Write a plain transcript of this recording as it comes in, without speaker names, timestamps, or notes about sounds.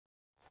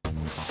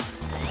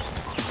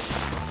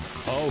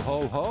Ho,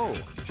 ho, ho.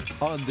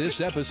 On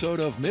this episode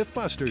of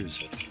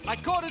MythBusters, I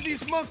caught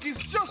these monkeys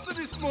just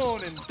this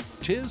morning.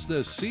 'Tis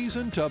the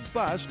season to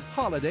bust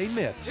holiday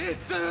myths.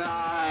 It's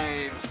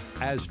alive!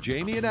 As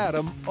Jamie and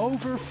Adam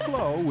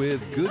overflow with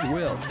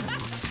goodwill.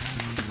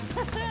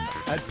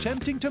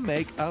 Attempting to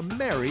make a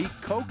merry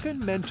Coke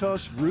and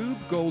Mentos Rube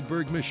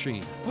Goldberg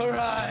machine.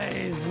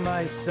 Arise,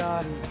 my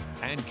son.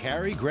 And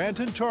Carrie, Grant,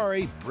 and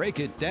Tori break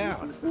it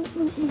down.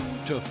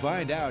 To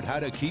find out how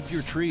to keep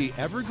your tree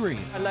evergreen.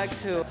 I like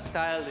to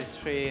style the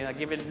tree,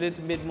 give it a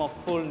little bit more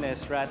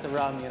fullness right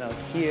around,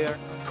 here.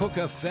 Cook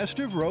a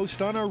festive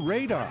roast on a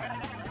radar.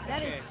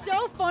 That is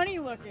so funny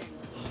looking.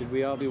 Should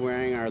we all be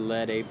wearing our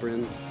lead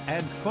aprons?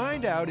 And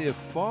find out if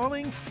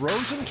falling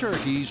frozen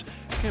turkeys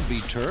can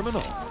be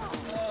terminal.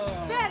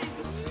 That is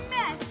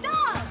messed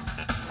up!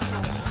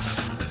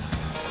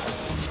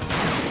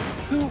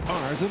 Who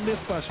are the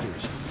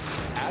MythBusters?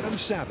 Adam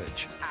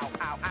Savage. Ow,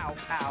 ow, ow,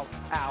 ow,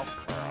 ow.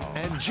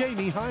 And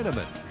Jamie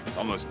Heineman. It's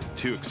almost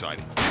too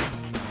exciting.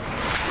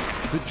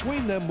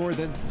 Between them, more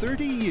than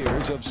 30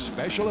 years of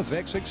special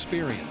effects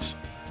experience.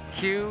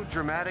 Cue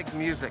dramatic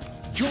music.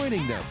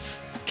 Joining them,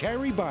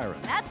 Carrie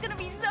Byron. That's gonna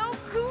be so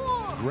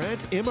cool!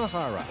 Grant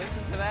Imahara.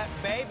 Listen to that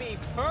baby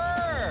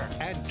purr.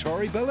 And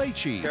Tori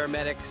Belleci.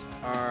 Paramedics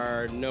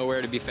are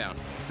nowhere to be found.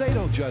 They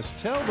don't just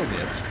tell the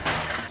myths,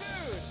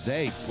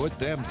 they put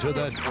them to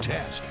the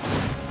test.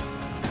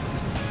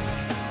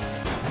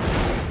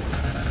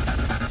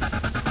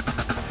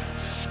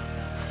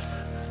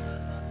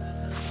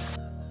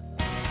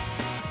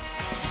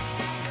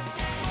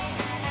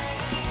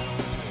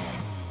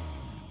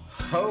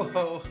 Ho,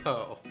 ho,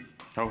 ho.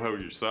 Ho ho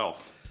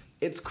yourself.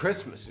 It's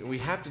Christmas, and we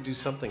have to do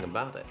something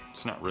about it.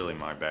 It's not really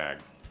my bag.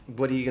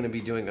 What are you going to be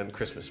doing on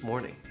Christmas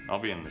morning? I'll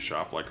be in the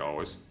shop like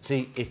always.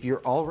 See, if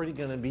you're already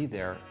going to be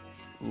there,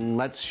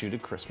 let's shoot a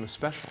Christmas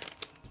special.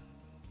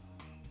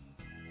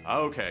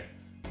 Okay.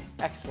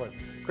 Excellent.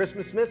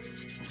 Christmas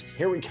myths,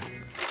 here we go.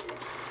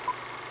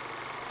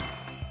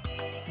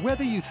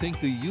 Whether you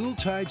think the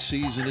Yuletide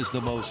season is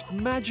the most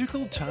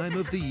magical time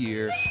of the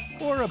year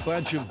or a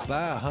bunch of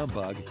bah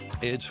humbug,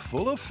 it's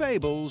full of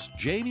fables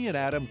Jamie and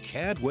Adam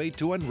can't wait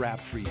to unwrap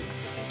for you.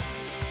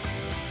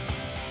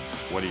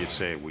 What do you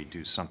say we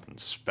do something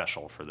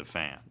special for the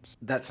fans?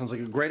 That sounds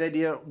like a great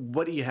idea.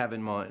 What do you have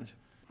in mind?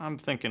 I'm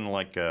thinking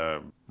like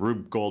a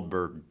Rube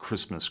Goldberg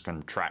Christmas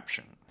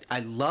contraption.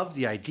 I love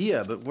the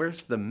idea, but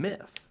where's the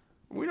myth?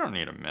 We don't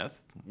need a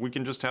myth. We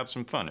can just have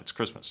some fun. It's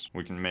Christmas.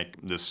 We can make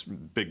this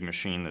big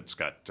machine that's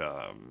got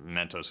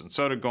Mentos and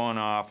soda going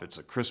off. It's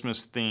a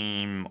Christmas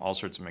theme, all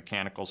sorts of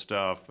mechanical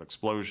stuff,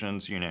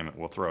 explosions, you name it,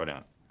 we'll throw it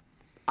in.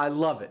 I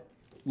love it.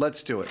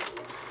 Let's do it.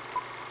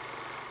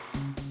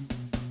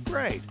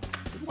 Great,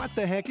 but what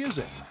the heck is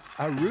it?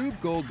 A Rube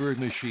Goldberg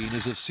machine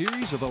is a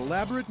series of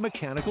elaborate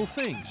mechanical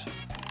things.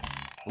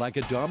 Like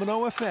a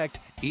domino effect,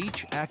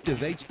 each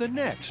activates the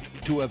next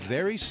to a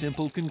very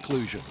simple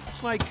conclusion,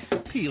 like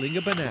peeling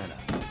a banana.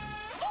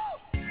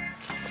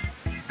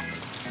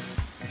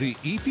 The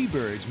EP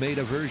Birds made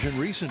a version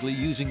recently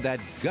using that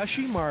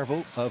gushy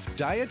marvel of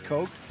Diet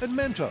Coke and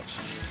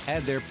Mentos.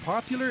 And their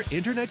popular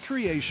internet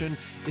creation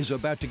is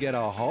about to get a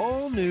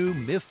whole new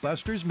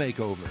MythBusters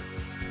makeover.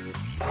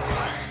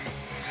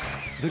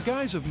 The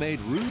guys have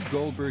made Rube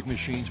Goldberg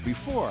machines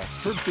before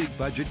for big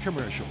budget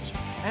commercials.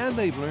 And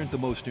they've learned the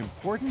most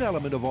important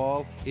element of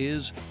all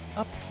is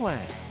a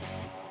plan.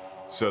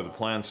 So the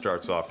plan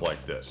starts off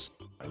like this.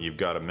 You've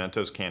got a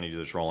Mentos candy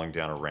that's rolling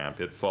down a ramp.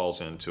 It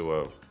falls into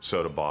a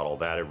soda bottle.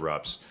 That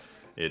erupts.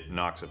 It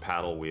knocks a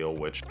paddle wheel,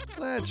 which...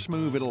 Let's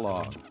move it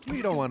along.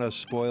 We don't want to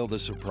spoil the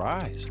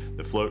surprise.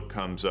 The float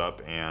comes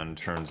up and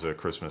turns the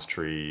Christmas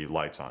tree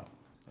lights on.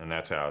 And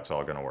that's how it's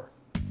all going to work.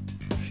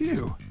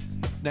 Phew.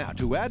 Now,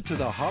 to add to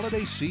the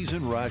holiday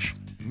season rush,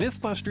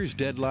 MythBusters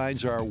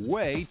deadlines are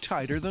way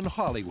tighter than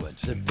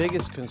Hollywood's. The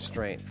biggest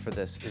constraint for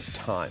this is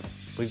time.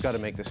 We've got to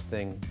make this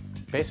thing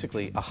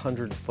basically a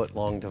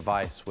 100-foot-long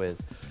device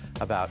with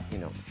about,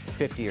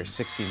 50 or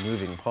 60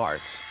 moving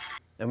parts.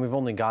 And we've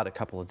only got a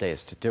couple of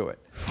days to do it.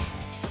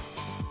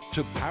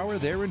 To power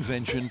their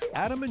invention,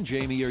 Adam and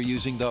Jamie are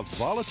using the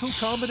volatile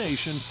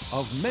combination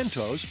of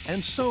Mentos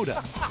and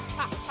soda.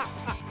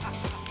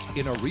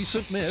 In a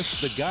recent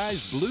myth, the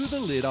guys blew the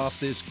lid off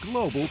this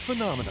global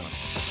phenomenon.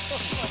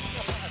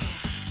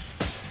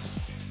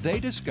 They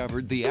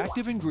discovered the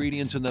active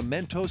ingredients in the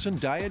Mentos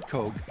and Diet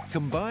Coke,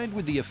 combined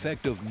with the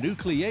effect of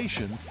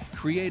nucleation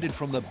created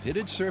from the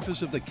pitted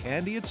surface of the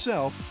candy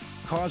itself,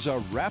 cause a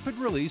rapid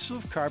release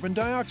of carbon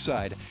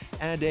dioxide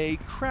and a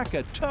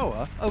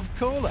Krakatoa of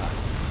cola.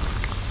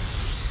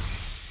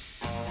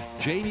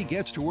 Jamie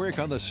gets to work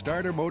on the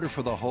starter motor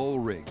for the whole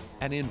rig,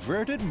 an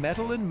inverted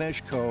metal and mesh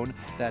cone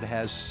that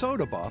has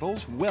soda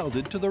bottles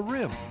welded to the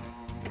rim.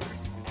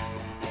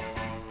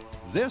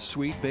 This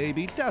sweet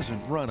baby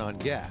doesn't run on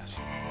gas.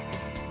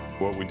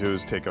 What we do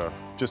is take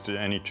just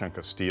any chunk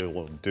of steel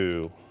will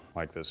do,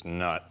 like this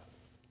nut,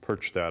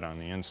 perch that on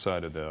the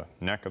inside of the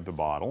neck of the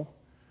bottle.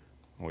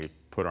 We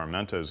put our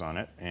Mentos on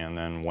it, and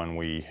then when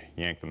we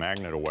yank the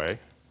magnet away,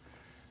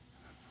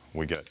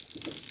 we get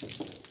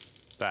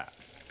that.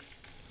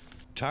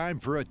 Time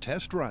for a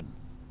test run.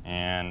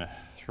 And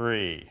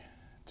 3,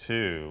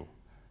 2,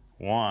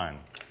 1.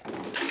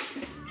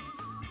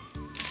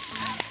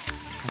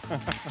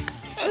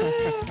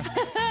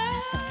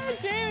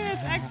 Jamie,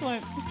 that's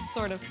excellent.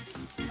 Sort of.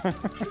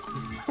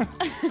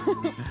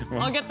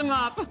 I'll get them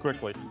up.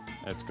 Quickly.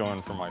 It's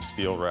going for my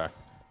steel rack.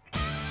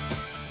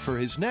 For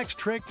his next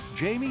trick,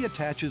 Jamie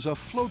attaches a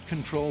float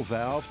control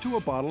valve to a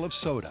bottle of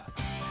soda.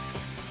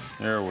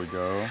 There we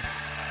go.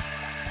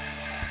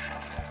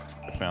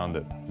 I found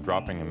that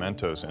dropping the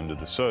Mentos into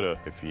the soda,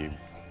 if you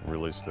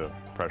release the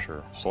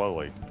pressure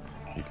slowly,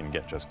 you can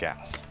get just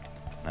gas.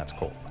 And that's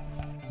cool.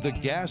 The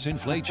gas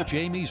inflates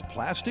Jamie's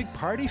plastic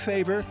party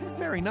favor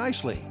very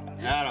nicely.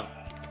 Adam,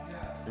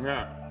 come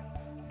here.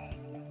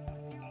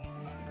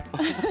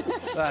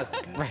 That's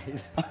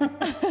great.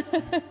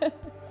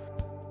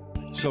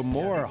 Some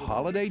more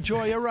holiday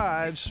joy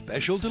arrives,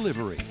 special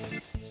delivery.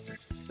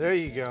 There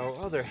you go.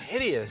 Oh, they're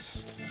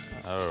hideous.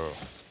 Oh.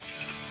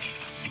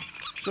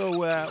 So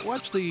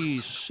what's the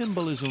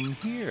symbolism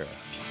here?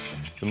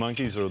 The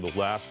monkeys are the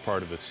last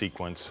part of a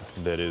sequence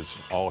that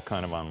is all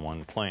kind of on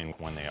one plane.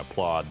 When they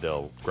applaud,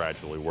 they'll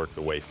gradually work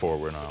their way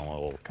forward on a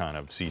little kind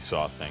of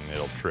seesaw thing.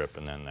 They'll trip,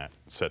 and then that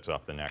sets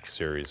off the next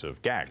series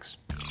of gags.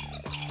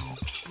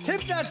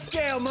 Tip that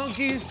scale,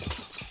 monkeys.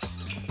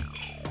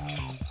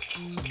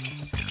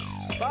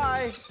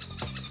 Bye.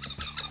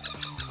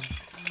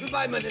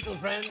 Goodbye, my little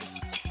friend.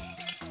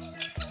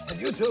 And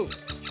you too.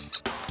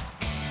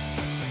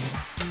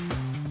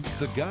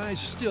 The guys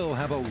still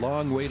have a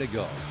long way to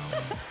go.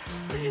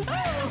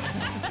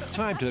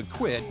 Time to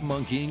quit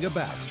monkeying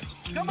about.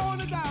 Come on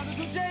down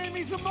to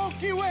Jamie's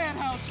Monkey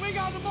Warehouse. We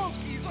got the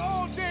monkeys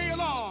all day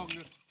long.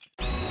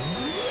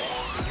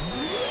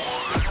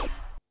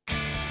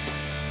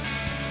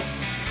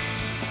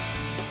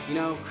 You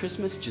know,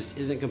 Christmas just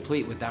isn't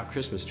complete without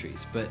Christmas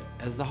trees. But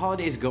as the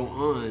holidays go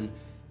on,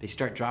 they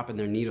start dropping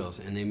their needles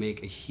and they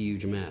make a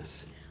huge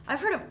mess. I've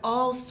heard of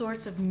all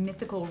sorts of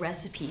mythical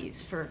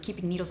recipes for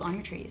keeping needles on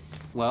your trees.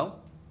 Well,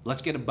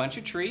 let's get a bunch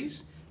of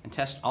trees and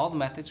test all the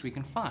methods we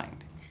can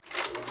find.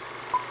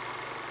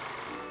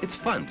 It's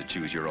fun to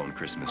choose your own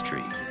Christmas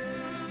tree.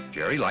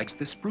 Jerry likes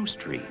the spruce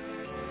tree.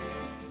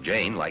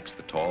 Jane likes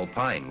the tall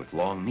pine with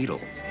long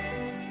needles.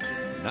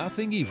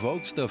 Nothing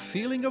evokes the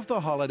feeling of the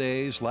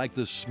holidays like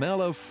the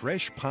smell of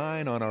fresh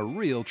pine on a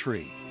real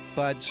tree.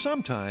 But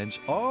sometimes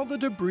all the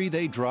debris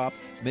they drop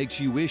makes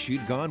you wish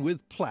you'd gone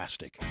with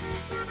plastic.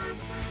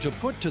 To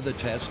put to the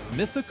test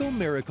mythical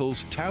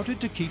miracles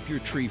touted to keep your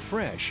tree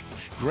fresh,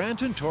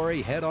 Grant and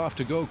Tori head off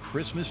to go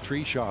Christmas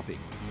tree shopping,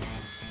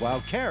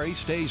 while Carrie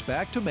stays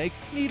back to make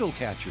needle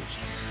catchers.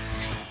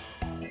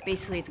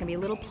 Basically, it's gonna be a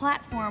little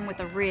platform with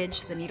a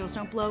ridge so the needles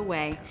don't blow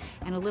away,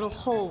 and a little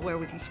hole where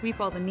we can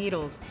sweep all the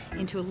needles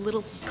into a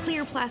little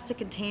clear plastic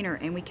container,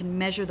 and we can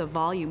measure the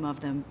volume of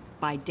them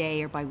by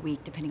day or by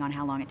week, depending on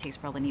how long it takes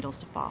for all the needles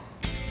to fall.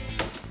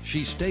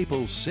 She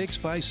staples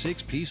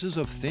 6x6 pieces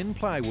of thin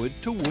plywood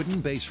to wooden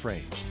base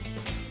frames.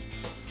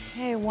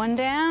 Okay, 1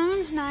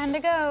 down, 9 to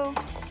go.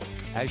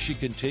 As she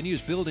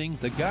continues building,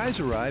 the guys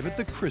arrive at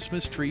the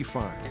Christmas tree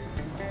farm.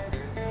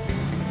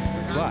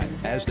 But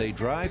as they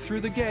drive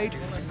through the gate,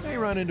 they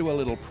run into a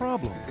little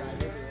problem.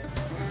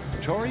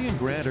 Tori and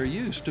Grant are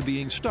used to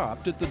being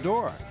stopped at the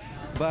door,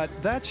 but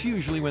that's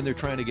usually when they're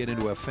trying to get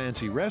into a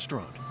fancy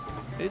restaurant.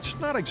 It's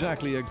not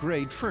exactly a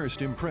great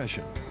first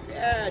impression.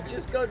 Yeah,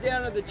 just go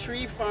down to the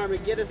tree farm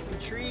and get us some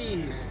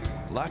trees.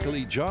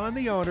 Luckily, John,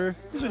 the owner,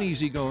 is an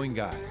easygoing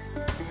guy.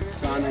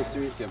 John, nice to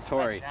meet you. I'm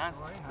Tori.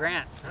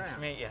 Grant, nice to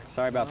meet you.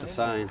 Sorry about the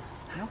sign.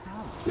 No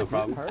problem. No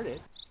problem. Heard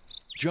it.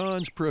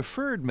 John's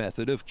preferred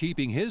method of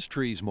keeping his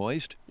trees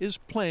moist is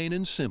plain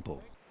and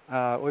simple.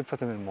 We put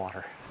them in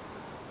water.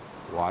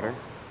 Water?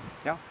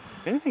 Yeah.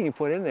 Anything you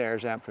put in there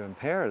is apt to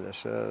impair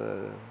this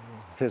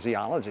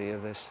physiology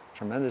of this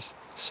tremendous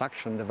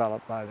suction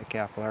developed by the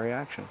capillary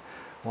action.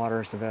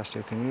 Water is the best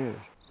you can use.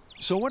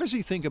 So what does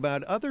he think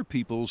about other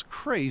people's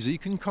crazy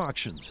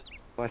concoctions?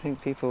 I think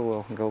people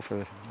will go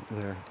for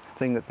their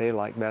thing that they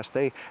like best.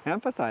 They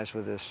empathize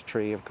with this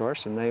tree, of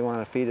course, and they want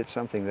to feed it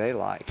something they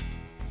like.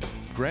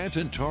 Grant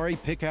and Tori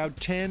pick out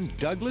 10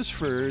 Douglas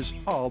firs,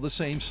 all the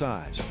same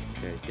size.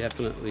 Okay,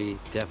 definitely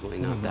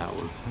not that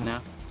one.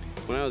 No?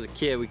 When I was a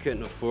kid, we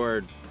couldn't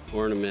afford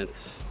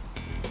ornaments.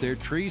 Their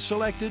trees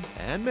selected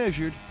and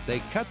measured,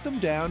 they cut them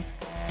down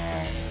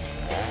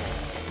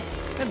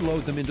and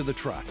load them into the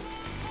truck.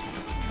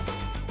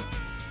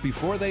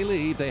 Before they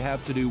leave, they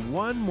have to do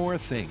one more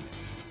thing.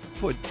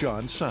 Put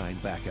John's sign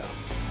back up.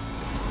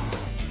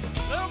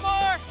 A little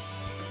more!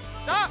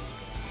 Stop!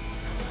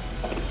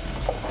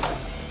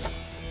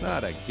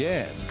 Not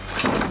again.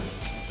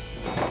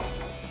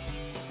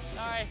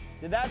 Sorry.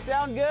 Did that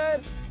sound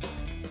good?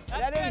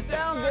 That didn't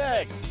sound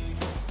good.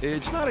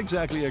 It's not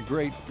exactly a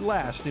great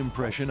last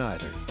impression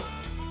either.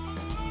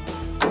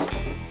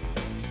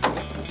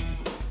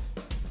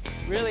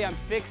 Really, I'm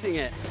fixing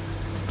it.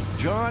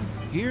 John,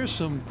 here's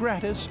some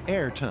gratis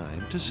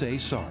airtime to say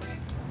sorry.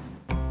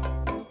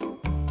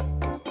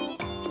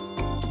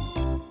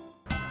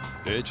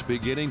 It's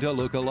beginning to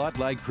look a lot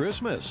like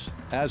Christmas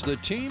as the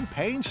team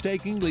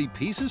painstakingly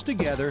pieces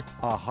together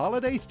a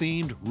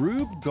holiday-themed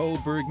Rube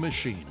Goldberg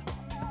machine.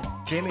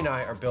 Jamie and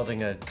I are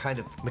building a kind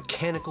of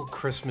mechanical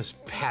Christmas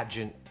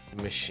pageant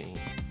machine.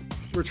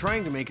 We're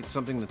trying to make it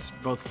something that's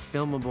both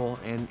filmable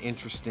and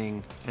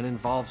interesting and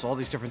involves all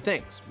these different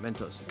things.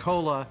 Mentos and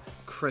cola,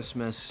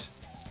 Christmas,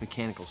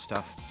 mechanical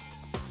stuff.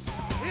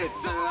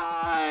 It's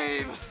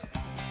alive!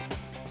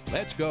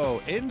 Let's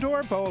go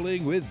indoor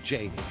bowling with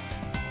Jamie.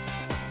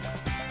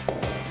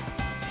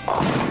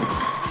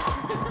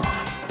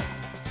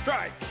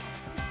 Strike!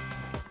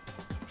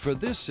 For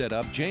this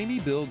setup, Jamie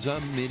builds a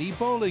mini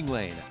bowling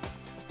lane,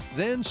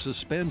 then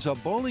suspends a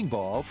bowling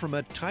ball from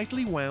a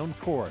tightly wound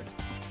cord.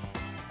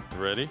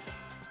 Ready?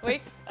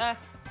 Wait,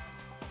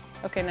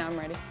 okay, now I'm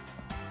ready.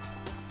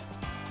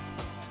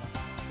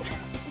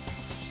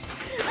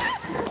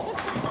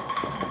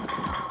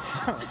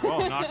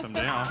 Well, knocked them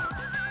down.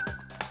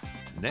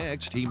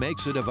 Next, he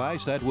makes a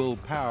device that will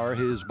power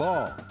his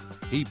ball.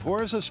 He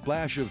pours a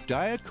splash of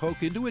Diet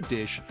Coke into a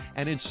dish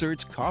and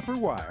inserts copper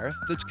wire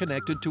that's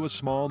connected to a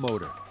small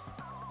motor.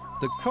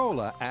 The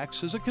cola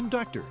acts as a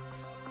conductor.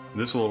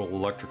 This little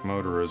electric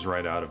motor is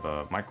right out of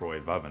a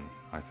microwave oven.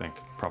 I think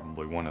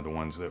probably one of the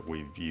ones that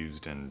we've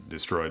used and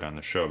destroyed on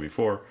the show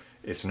before.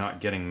 It's not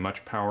getting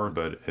much power,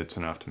 but it's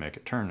enough to make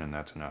it turn, and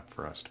that's enough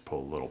for us to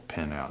pull a little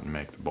pin out and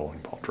make the bowling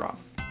ball drop.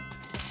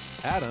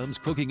 Adam's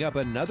cooking up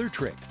another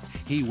trick.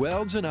 He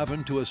welds an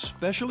oven to a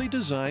specially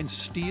designed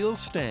steel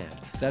stand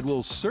that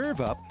will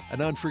serve up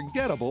an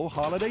unforgettable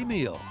holiday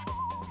meal.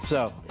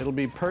 So it'll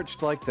be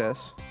perched like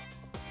this.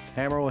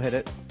 Hammer will hit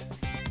it.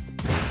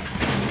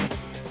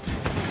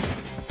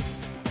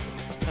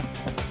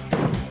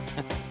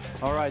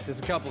 All right, there's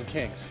a couple of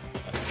kinks.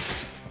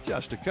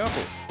 Just a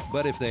couple,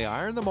 but if they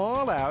iron them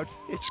all out,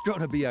 it's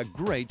going to be a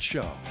great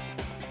show.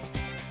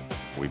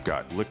 We've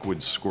got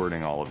liquids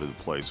squirting all over the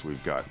place.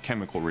 We've got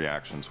chemical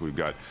reactions. We've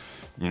got,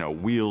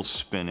 wheels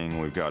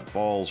spinning. We've got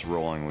balls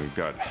rolling. We've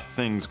got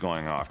things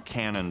going off,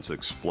 cannons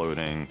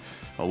exploding,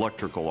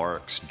 electrical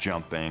arcs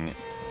jumping.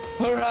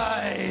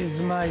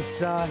 Arise, my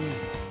son.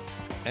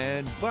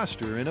 And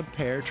Buster in a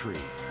pear tree.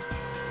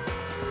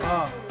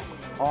 Oh,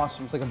 it's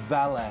awesome. It's like a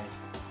ballet.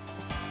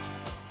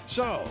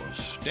 So,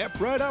 step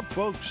right up,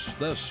 folks.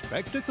 The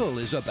spectacle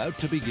is about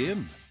to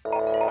begin.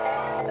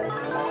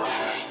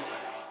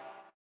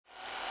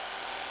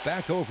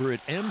 Back over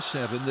at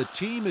M7, the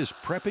team is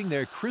prepping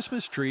their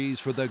Christmas trees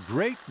for the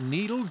Great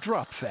Needle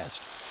Drop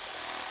Fest.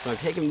 So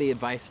I've taken the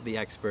advice of the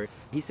expert.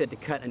 He said to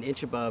cut an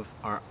inch above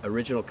our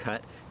original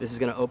cut. This is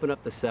going to open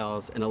up the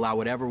cells and allow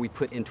whatever we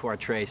put into our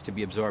trays to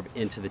be absorbed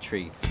into the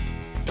tree.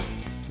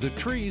 The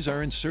trees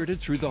are inserted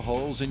through the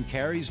holes in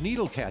Carrie's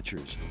needle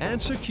catchers and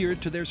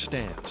secured to their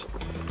stands.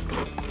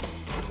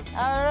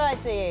 All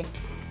righty.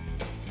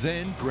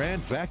 Then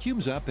Grant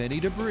vacuums up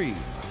any debris.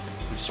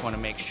 We just want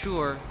to make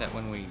sure that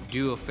when we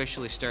do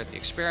officially start the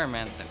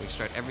experiment, that we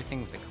start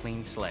everything with a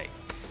clean slate.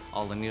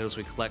 All the needles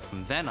we collect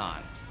from then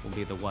on will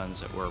be the ones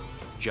that we're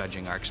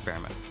judging our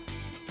experiment.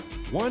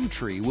 One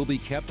tree will be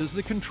kept as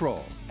the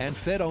control and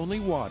fed only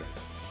water.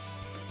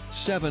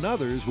 7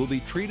 others will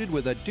be treated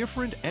with a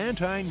different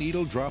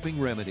anti-needle dropping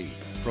remedy,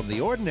 from the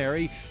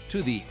ordinary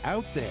to the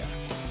out there.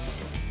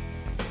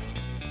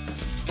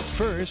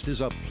 First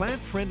is a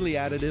plant-friendly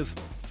additive,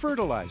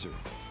 fertilizer.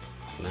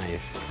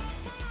 Nice.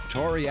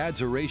 Tori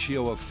adds a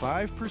ratio of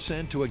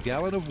 5% to a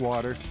gallon of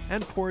water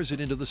and pours it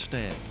into the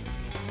stand.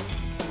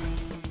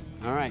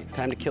 All right,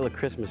 time to kill a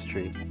Christmas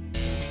tree.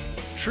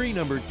 Tree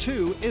number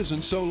 2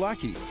 isn't so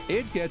lucky.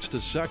 It gets to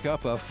suck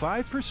up a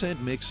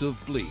 5% mix of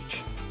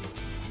bleach.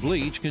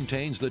 Bleach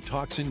contains the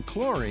toxin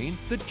chlorine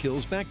that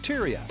kills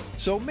bacteria,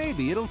 so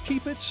maybe it'll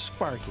keep it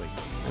sparkling.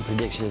 My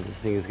prediction is this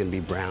thing is going to be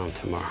brown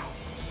tomorrow.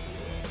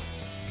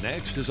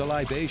 Next is a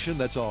libation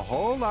that's a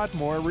whole lot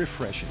more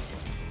refreshing.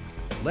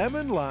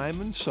 Lemon,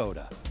 lime, and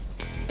soda.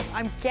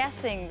 I'm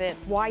guessing that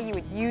why you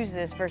would use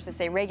this versus,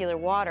 say, regular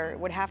water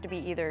would have to be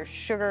either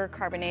sugar,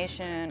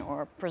 carbonation,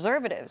 or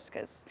preservatives,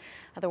 because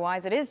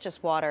otherwise it is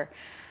just water.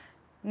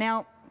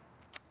 Now,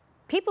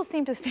 people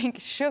seem to think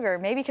sugar,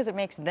 maybe because it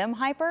makes them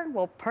hyper,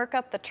 will perk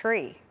up the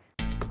tree.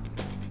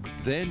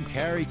 Then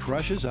Carrie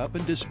crushes up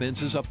and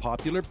dispenses a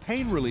popular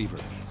pain reliever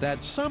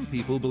that some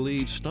people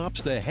believe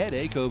stops the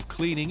headache of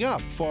cleaning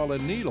up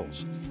fallen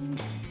needles.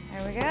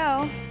 There we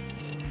go.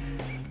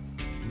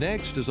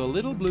 Next is a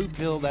little blue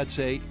pill that's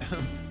a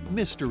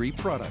mystery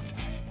product.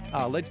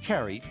 I'll let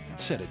Carrie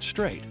set it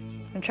straight.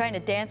 I'm trying to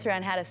dance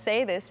around how to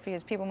say this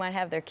because people might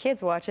have their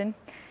kids watching.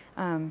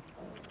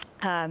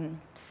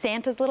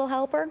 Santa's little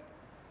helper,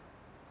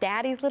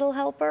 Daddy's little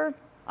helper,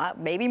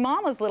 maybe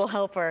Mama's little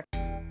helper.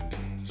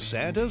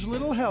 Santa's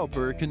little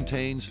helper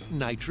contains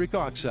nitric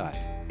oxide.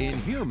 In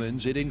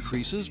humans, it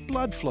increases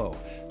blood flow,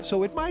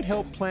 so it might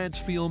help plants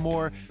feel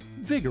more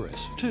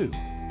vigorous, too.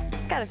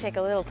 It's got to take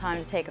a little time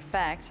to take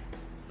effect.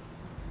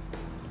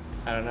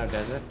 I don't know,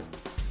 does it?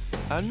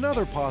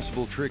 Another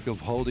possible trick of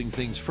holding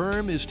things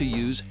firm is to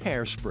use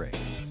hairspray.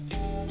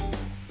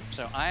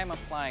 So I am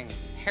applying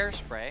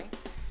hairspray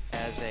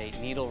as a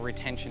needle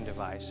retention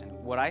device. And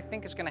what I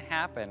think is going to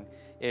happen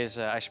is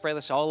I spray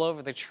this all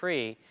over the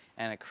tree,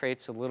 and it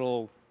creates a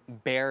little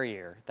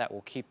barrier that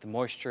will keep the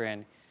moisture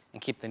in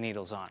and keep the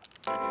needles on.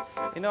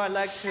 You know, I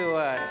like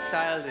to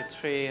style the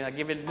tree. I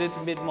give it a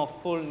little bit more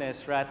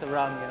fullness right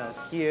around, you know,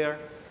 here.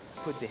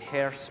 Put the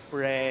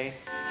hairspray.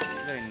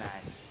 Very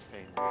nice,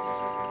 very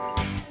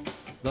nice.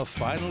 The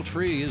final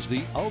tree is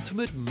the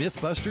ultimate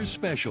MythBusters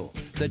special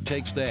that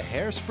takes the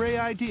hairspray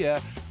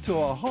idea to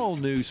a whole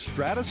new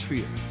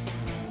stratosphere.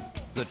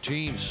 The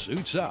team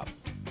suits up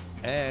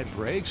and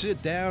breaks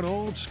it down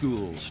old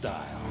school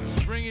style.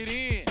 Bring it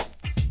in.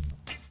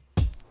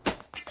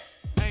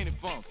 Ain't it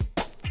funky?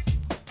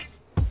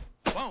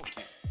 Funky.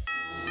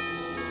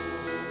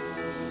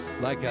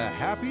 Like a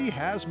happy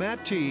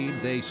hazmat team,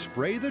 they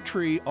spray the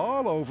tree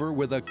all over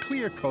with a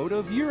clear coat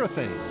of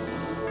urethane.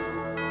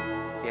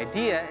 The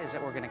idea is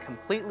that we're going to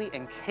completely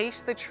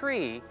encase the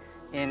tree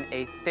in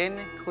a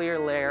thin, clear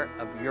layer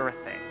of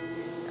urethane,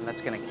 and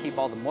that's going to keep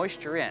all the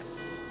moisture in.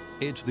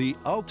 It's the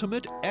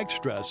ultimate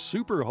extra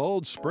super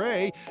hold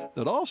spray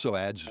that also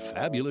adds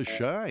fabulous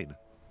shine.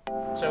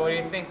 So what do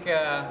you think,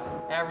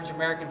 average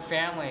American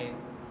family,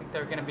 think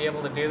they're going to be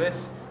able to do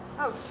this?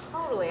 Oh,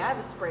 totally. I have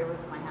a spray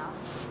booth in my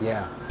house.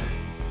 Yeah.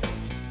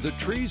 The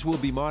trees will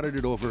be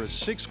monitored over a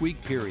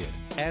 6-week period,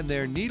 and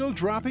their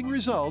needle-dropping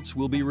results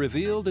will be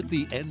revealed at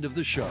the end of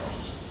the show.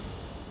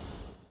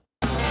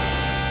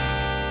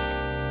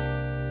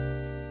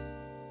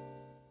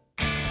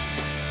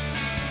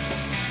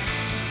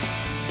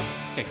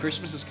 Okay,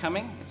 Christmas is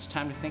coming. It's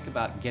time to think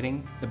about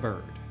getting the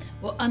bird.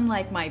 Well,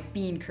 unlike my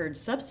bean curd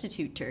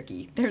substitute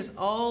turkey, there's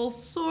all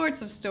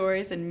sorts of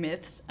stories and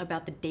myths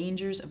about the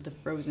dangers of the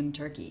frozen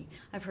turkey.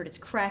 I've heard it's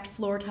cracked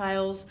floor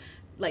tiles,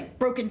 like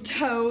broken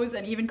toes,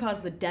 and even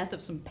caused the death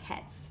of some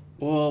pets.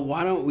 Well,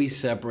 why don't we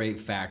separate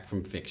fact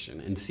from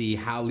fiction and see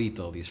how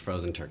lethal these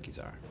frozen turkeys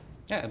are?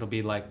 Yeah, it'll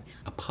be like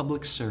a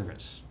public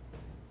service.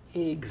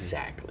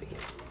 Exactly.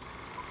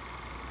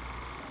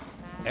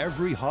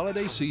 Every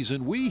holiday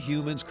season, we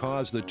humans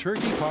cause the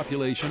turkey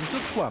population to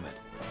plummet.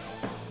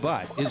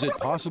 But is it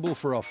possible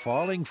for a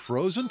falling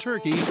frozen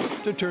turkey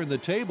to turn the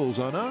tables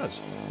on us?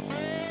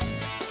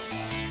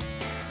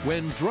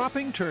 When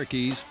dropping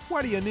turkeys,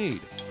 what do you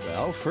need?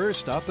 Well,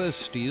 first up, a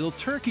steel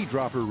turkey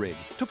dropper rig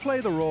to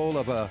play the role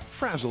of a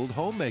frazzled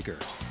homemaker.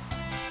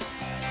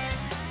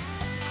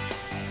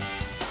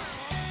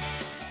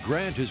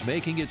 Grant is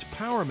making its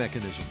power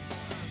mechanism.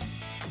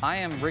 I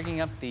am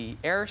rigging up the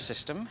air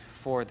system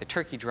for the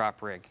turkey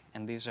drop rig,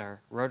 and these are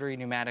rotary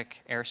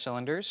pneumatic air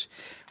cylinders.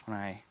 When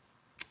I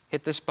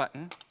hit this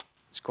button,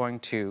 it's going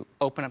to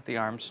open up the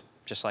arms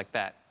just like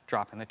that,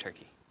 dropping the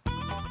turkey.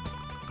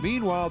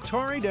 Meanwhile,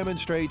 Tori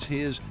demonstrates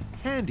his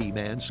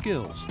handyman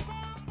skills.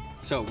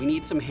 So we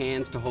need some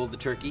hands to hold the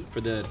turkey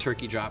for the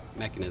turkey drop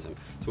mechanism.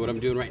 So what I'm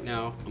doing right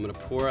now, I'm gonna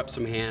pour up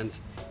some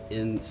hands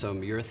in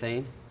some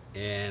urethane,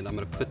 and I'm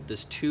gonna put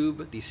this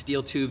tube, these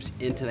steel tubes,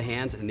 into the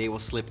hands, and they will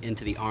slip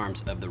into the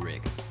arms of the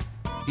rig.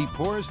 He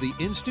pours the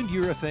instant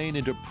urethane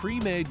into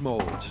pre-made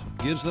molds,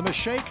 gives them a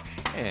shake,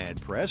 and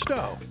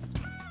presto.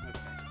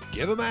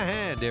 Give him a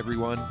hand,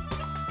 everyone.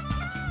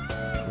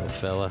 Little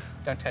fella.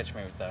 Don't touch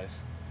me with those.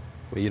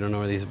 Well, you don't know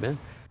where these have been?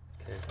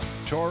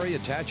 Tori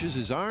attaches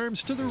his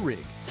arms to the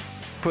rig.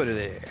 Put it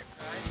there.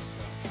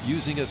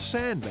 Using a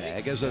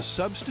sandbag as a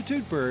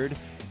substitute bird,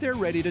 they're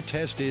ready to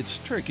test its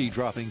turkey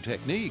dropping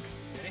technique.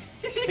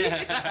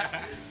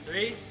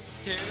 3,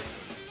 2,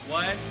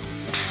 1.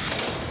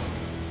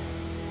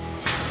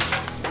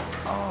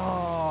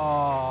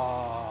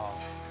 Oh,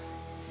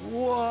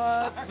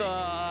 what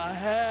the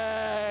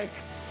heck?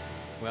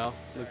 Well,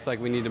 looks like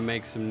we need to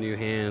make some new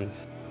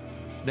hands.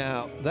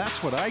 Now,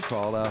 that's what I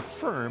call a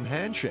firm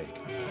handshake.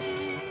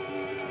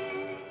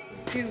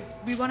 Do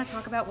we want to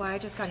talk about why I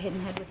just got hit in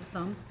the head with a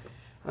thumb?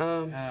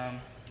 No.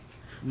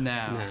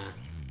 Nah.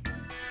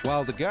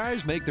 While the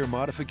guys make their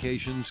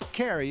modifications,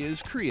 Carrie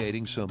is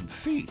creating some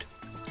feet.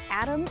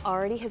 Adam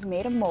already has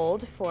made a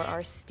mold for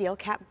our steel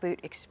cap boot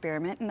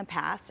experiment in the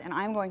past, and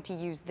I'm going to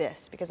use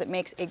this because it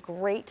makes a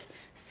great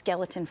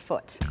skeleton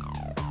foot.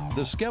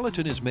 The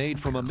skeleton is made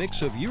from a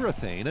mix of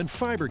urethane and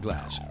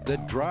fiberglass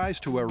that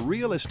dries to a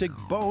realistic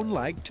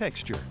bone-like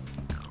texture.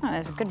 Oh,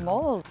 there's a good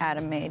mold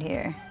Adam made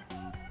here.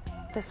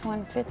 This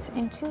one fits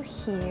into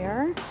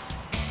here.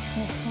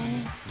 This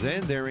one.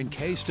 Then they're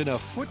encased in a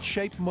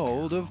foot-shaped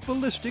mold of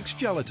ballistics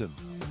gelatin.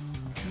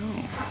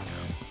 Nice.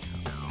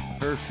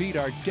 Her feet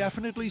are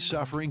definitely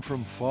suffering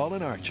from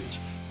fallen arches,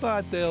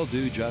 but they'll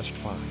do just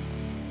fine.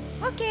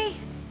 Okay,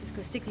 just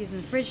go stick these in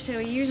the fridge till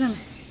we use them.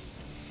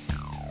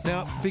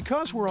 Now,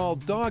 because we're all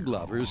dog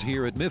lovers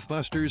here at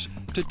MythBusters,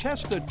 to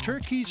test the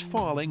turkeys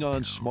falling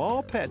on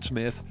small pets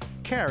myth,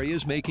 Carrie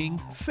is making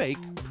fake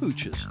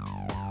pooches.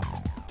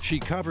 She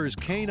covers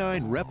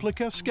canine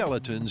replica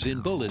skeletons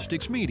in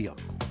ballistics medium.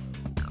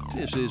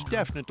 This is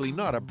definitely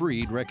not a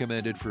breed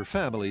recommended for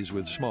families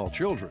with small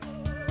children.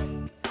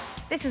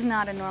 This is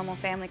not a normal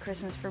family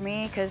Christmas for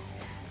me because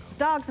the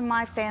dogs in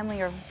my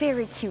family are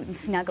very cute and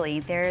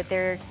snuggly.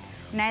 They're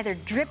neither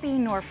drippy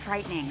nor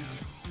frightening.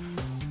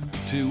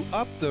 To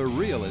up the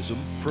realism,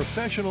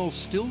 professional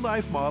still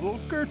life model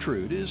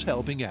Gertrude is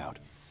helping out.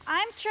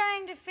 I'm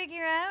trying to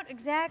figure out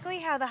exactly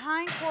how the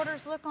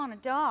hindquarters look on a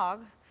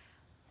dog.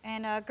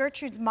 And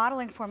Gertrude's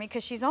modeling for me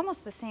because she's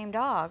almost the same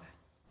dog.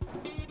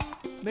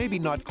 Maybe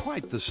not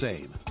quite the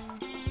same.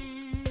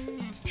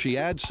 She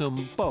adds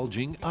some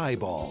bulging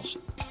eyeballs.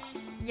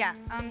 Yeah,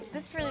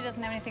 this really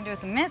doesn't have anything to do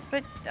with the myth,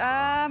 but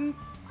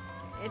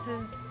it's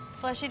a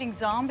flesh-eating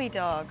zombie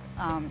dog.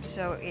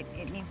 So it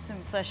needs some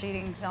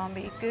flesh-eating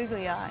zombie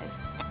googly eyes.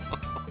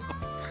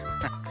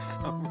 I'm so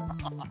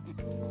wrong.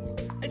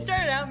 I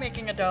started out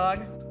making a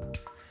dog.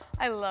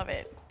 I love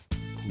it.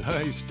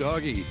 Nice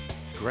doggy.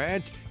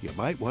 Grant, you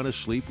might want to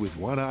sleep with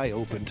one eye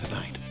open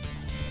tonight.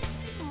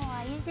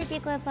 Oh, you're such a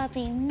good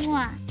puppy.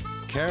 Mwah.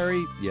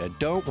 Carrie, you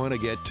don't want to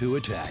get too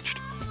attached.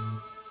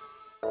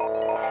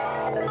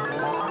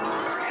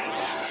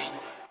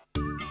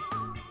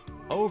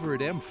 Over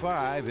at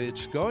M5,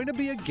 it's going to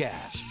be a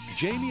gas.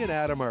 Jamie and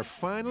Adam are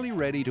finally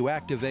ready to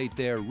activate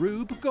their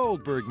Rube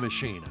Goldberg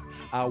machine,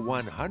 a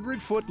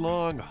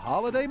 100-foot-long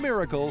holiday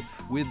miracle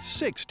with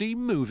 60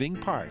 moving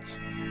parts.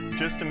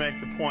 Just to make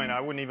the point, I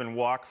wouldn't even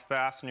walk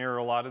fast near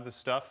a lot of this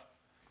stuff,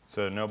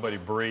 so nobody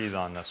breathe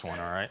on this one,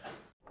 all right?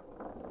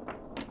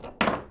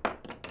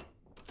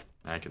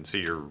 I can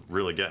see you're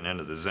really getting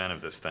into the zen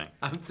of this thing.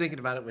 I'm thinking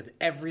about it with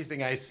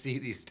everything I see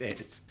these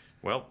days.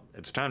 Well,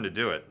 it's time to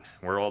do it.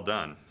 We're all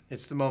done.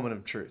 It's the moment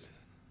of truth.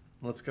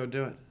 Let's go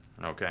do it.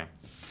 Okay.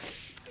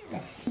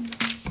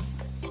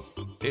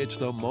 It's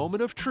the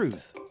moment of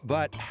truth,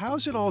 but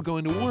how's it all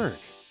going to work?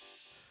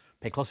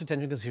 Pay close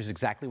attention because here's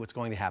exactly what's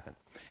going to happen.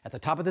 At the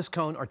top of this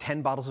cone are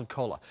 10 bottles of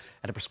cola.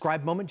 At a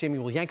prescribed moment, Jamie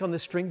will yank on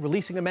this string,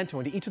 releasing a Mento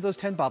into each of those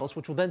 10 bottles,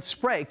 which will then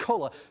spray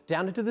cola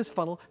down into this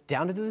funnel,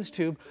 down into this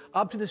tube,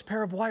 up to this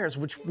pair of wires,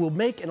 which will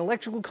make an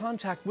electrical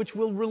contact, which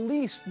will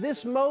release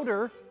this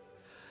motor,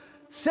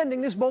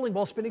 sending this bowling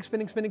ball spinning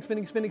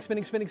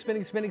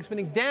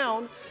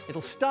down.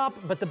 It'll stop,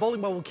 but the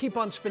bowling ball will keep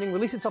on spinning,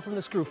 release itself from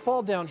the screw,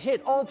 fall down,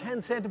 hit all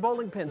 10 Santa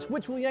bowling pins,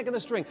 which will yank on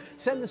the string,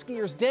 send the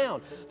skiers down.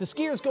 The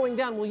skiers going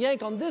down will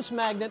yank on this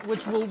magnet,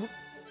 which will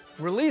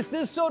release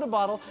this soda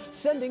bottle,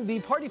 sending the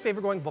party favor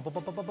going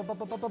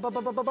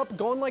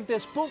going like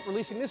this, boom,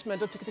 releasing this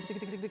Mento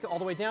all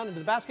the way down into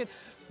the basket,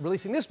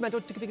 releasing this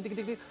Mento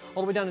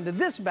all the way down into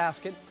this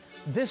basket.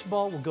 This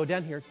ball will go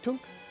down here,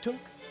 tunk, tunk,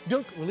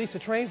 dunk, release the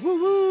train,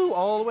 woo-woo,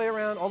 all the way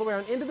around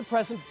into the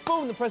present.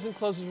 Boom, the present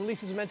closes,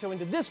 releases a Mento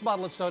into this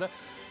bottle of soda,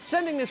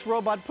 sending this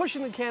robot,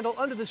 pushing the candle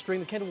under the string.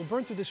 The candle will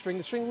burn through the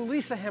string will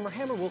release the hammer.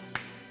 Hammer will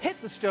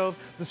hit the stove.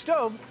 The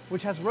stove,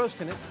 which has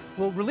roast in it,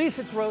 will release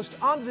its roast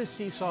onto this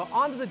seesaw,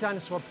 onto the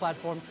dinosaur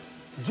platform,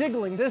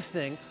 jiggling this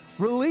thing,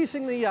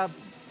 releasing the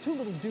two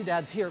little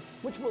doodads here,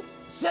 which will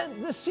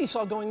send this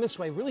seesaw going this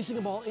way, releasing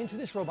a ball into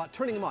this robot,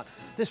 turning him on.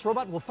 This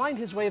robot will find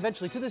his way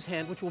eventually to this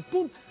hand, which will,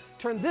 boom,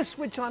 turn this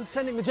switch on,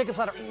 sending the Jacob's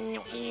ladder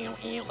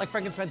like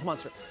Frankenstein's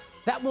monster.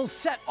 That will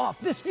set off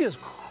this fuse.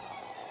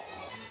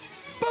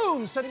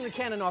 Boom, setting the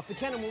cannon off. The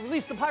cannon will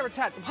release the pirate's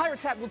hat. The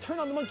pirate's hat will turn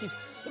on the monkeys.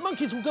 The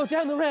monkeys will go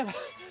down the ramp,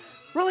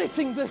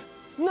 releasing the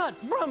nut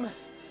from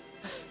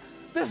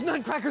this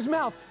nutcracker's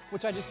mouth,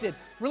 which I just did.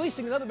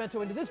 Releasing another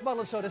Mento into this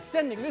bottle of soda,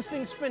 sending this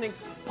thing spinning,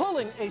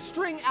 pulling a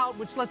string out,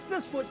 which lets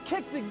this foot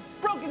kick the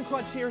broken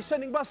crutch here,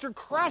 sending Buster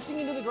crashing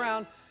into the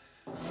ground.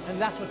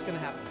 And that's what's going to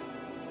happen.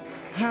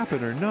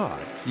 Happen or not,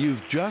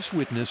 you've just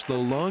witnessed the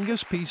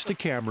longest piece to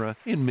camera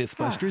in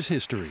MythBusters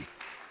history.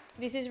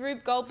 This is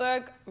Rube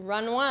Goldberg,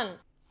 run 1.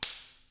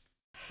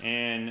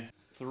 In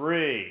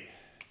 3,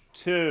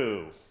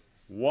 2,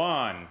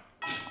 1.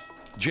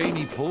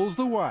 Jamie pulls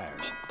the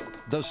wires.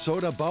 The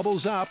soda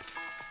bubbles up,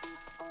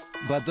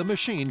 but the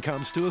machine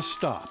comes to a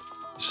stop.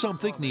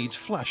 Something needs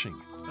flushing.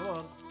 Come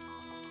on.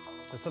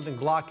 There's something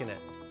blocking it.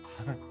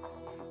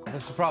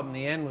 That's the problem.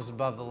 The end was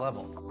above the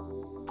level.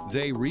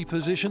 They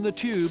reposition the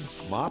tube,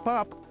 mop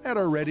up, and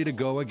are ready to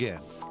go again.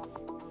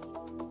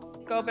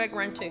 Goldberg,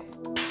 run 2.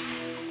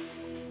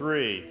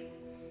 3,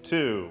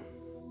 2,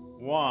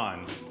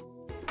 1.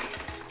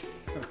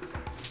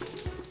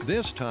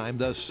 This time,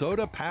 the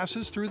soda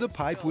passes through the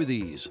pipe with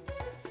ease.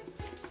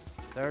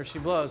 There she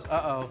blows.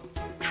 Uh-oh.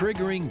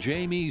 Triggering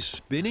Jamie's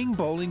spinning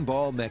bowling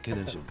ball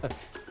mechanism.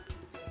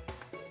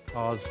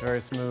 Oh, it's very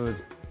smooth.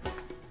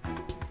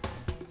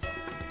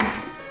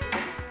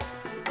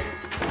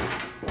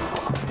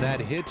 That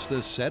hits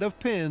the set of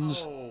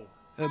pins,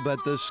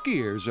 but the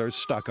skiers are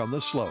stuck on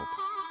the slope.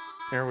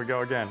 Here we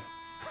go again.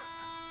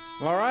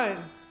 All right.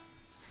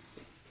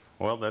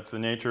 Well, that's the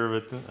nature of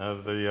it,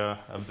 of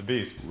the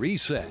beast.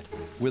 Reset.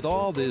 With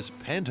all this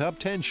pent-up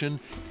tension,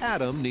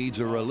 Adam needs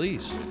a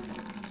release.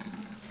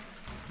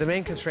 The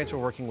main constraints we're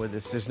working with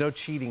is there's no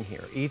cheating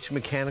here. Each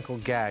mechanical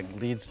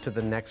gag leads to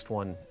the next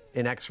one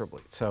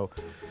inexorably. So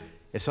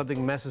if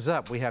something messes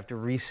up, we have to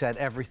reset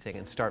everything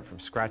and start from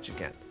scratch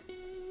again.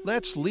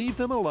 Let's leave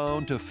them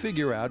alone to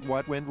figure out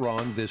what went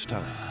wrong this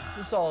time.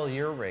 This is all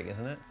your rig,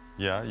 isn't it?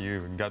 Yeah,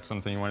 you got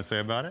something you want to say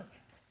about it?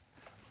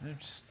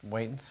 Just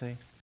wait and see.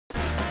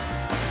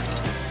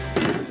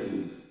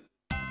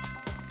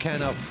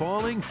 Can a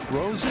falling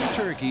frozen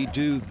turkey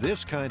do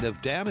this kind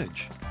of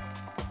damage?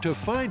 To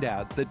find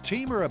out, the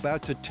team are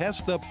about to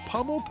test the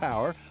pummel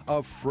power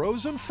of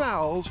frozen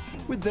fowls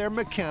with their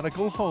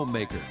mechanical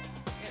homemaker.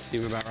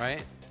 Seem about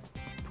right?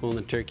 Pulling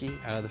the turkey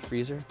out of the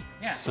freezer?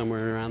 Yeah.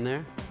 Somewhere around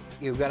there.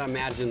 You've got to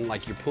imagine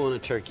like you're pulling a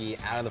turkey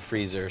out of the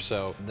freezer,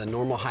 so the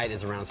normal height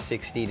is around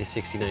 60 to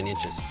 69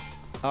 inches.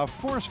 A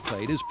force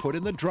plate is put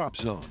in the drop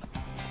zone.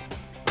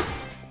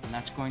 And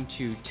that's going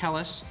to tell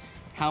us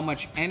how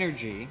much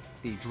energy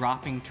the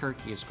dropping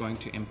turkey is going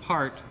to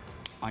impart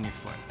on your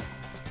foot.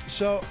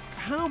 So,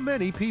 how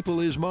many people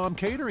is Mom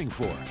catering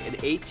for? An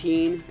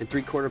 18 and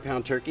 3/4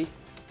 pound turkey.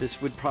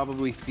 This would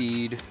probably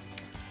feed,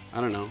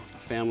 I don't know, a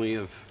family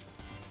of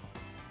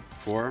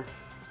 4,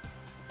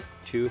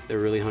 2 if they're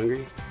really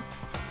hungry.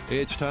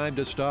 It's time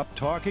to stop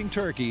talking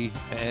turkey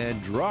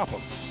and drop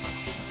them.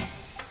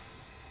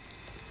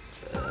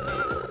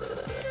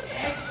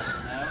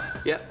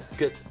 Yep,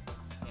 good.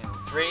 In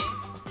 3,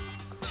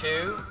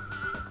 2,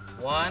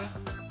 1.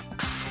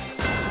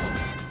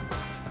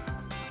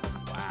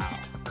 Wow.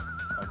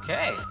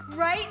 Okay.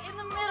 Right in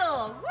the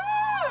middle.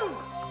 Woo!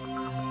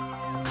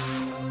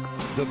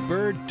 The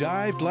bird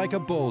dived like a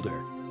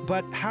boulder,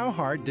 but how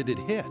hard did it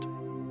hit?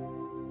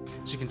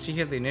 So you can see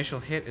here the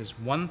initial hit is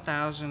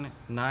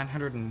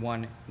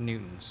 1,901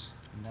 newtons.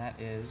 And that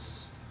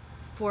is...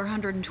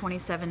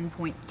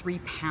 427.3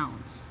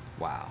 pounds.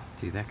 Wow.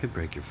 Dude, that could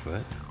break your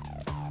foot.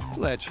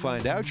 Let's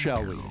find out,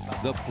 shall we?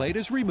 The plate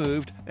is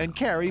removed, and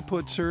Carrie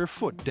puts her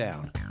foot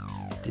down.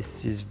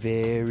 This is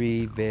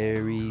very,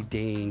 very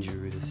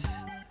dangerous.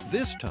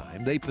 This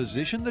time, they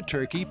position the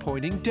turkey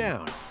pointing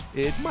down.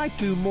 It might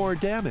do more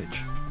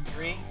damage.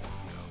 3,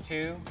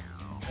 2,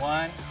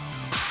 1.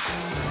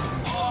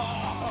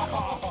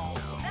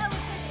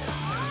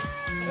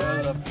 That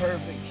was a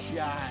perfect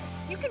shot.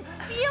 You can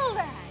feel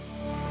that.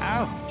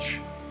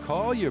 Ouch!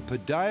 Call your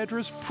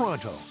podiatrist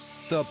pronto.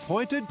 The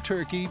pointed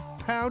turkey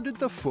pounded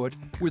the foot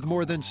with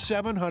more than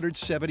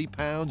 770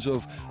 pounds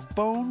of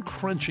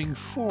bone-crunching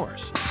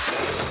force.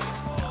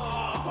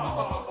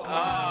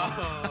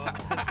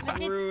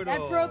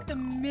 That broke the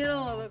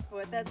middle of the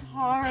foot. That's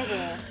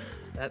horrible.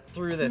 That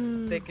threw the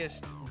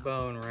thickest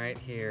bone right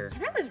here.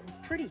 That was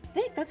pretty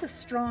thick. That's a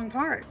strong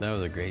part. That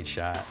was a great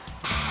shot.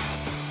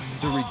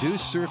 The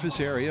reduced surface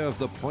area of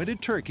the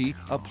pointed turkey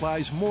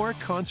applies more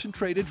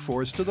concentrated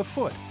force to the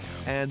foot,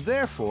 and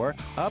therefore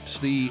ups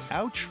the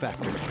ouch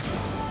factor.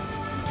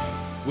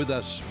 With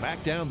a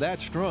smackdown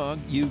that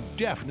strong, you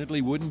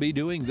definitely wouldn't be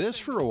doing this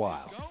for a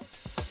while.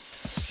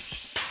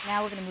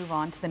 Now we're going to move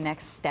on to the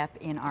next step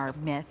in our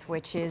myth,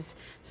 which is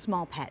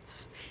small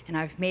pets. And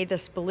I've made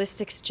this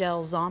ballistics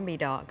gel zombie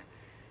dog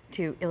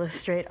to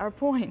illustrate our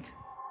point.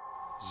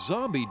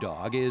 Zombie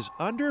dog is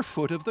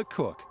underfoot of the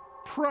cook,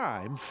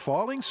 prime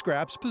falling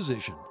scraps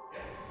position.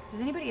 Does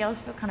anybody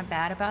else feel kind of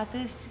bad about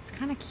this? It's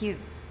kind of cute.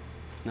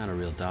 It's not a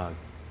real dog.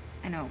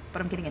 I know,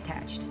 but I'm getting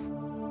attached.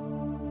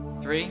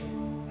 3,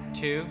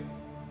 2,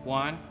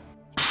 1.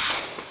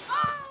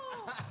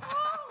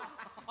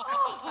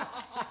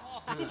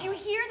 Did you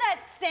hear that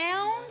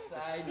sound?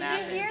 Did you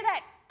hear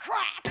that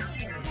crack?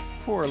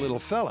 Poor little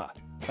fella.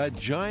 A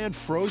giant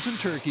frozen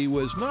turkey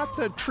was not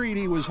the treat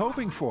he was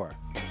hoping for.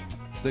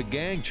 The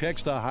gang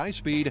checks the high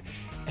speed,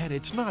 and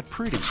it's not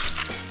pretty.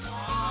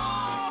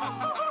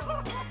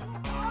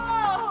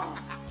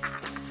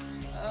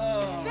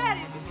 That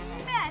is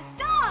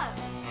messed up.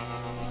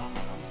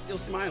 He's still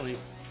smiling.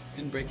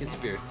 Didn't break his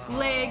spirits.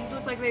 Legs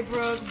look like they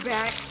broke,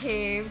 back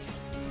caved.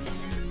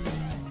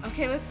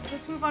 Okay,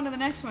 let's move on to the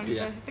next one,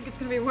 because I think it's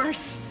gonna be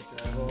worse.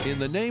 In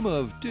the name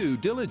of due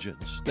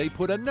diligence, they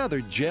put another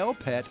gel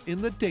pet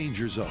in the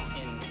danger zone.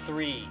 In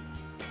 3,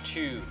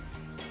 2,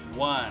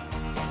 1.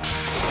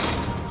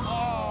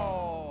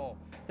 Oh!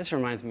 This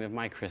reminds me of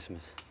my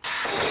Christmas.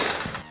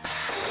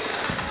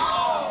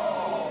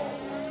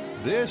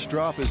 This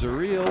drop is a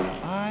real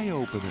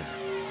eye-opener.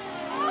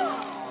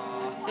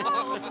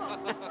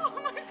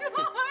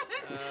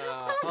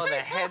 Oh, the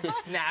head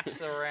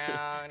snaps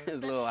around.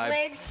 His little eye.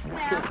 Legs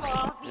snap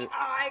off, the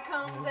eye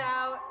comes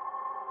out.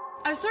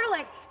 I was sort of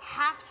like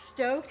half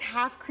stoked,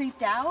 half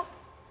creeped out.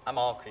 I'm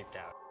all creeped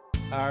out.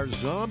 Our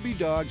zombie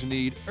dogs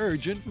need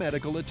urgent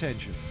medical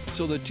attention,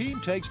 so the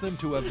team takes them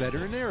to a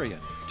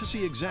veterinarian to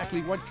see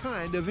exactly what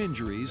kind of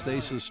injuries they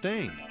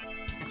sustained.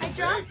 I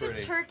dropped a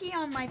turkey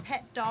on my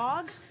pet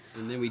dog.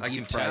 And then we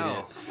deep fried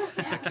it.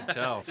 I can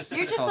tell.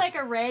 You're just like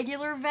a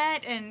regular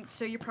vet, and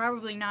so you're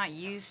probably not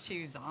used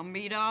to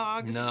zombie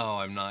dogs. No,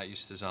 I'm not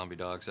used to zombie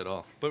dogs at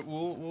all. But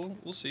we'll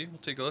see. We'll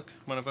take a look.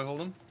 Mind if I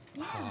hold him?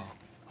 Yeah.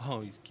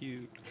 Oh, he's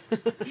cute.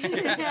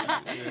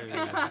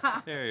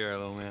 There you are,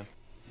 little man.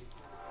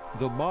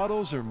 The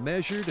models are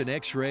measured and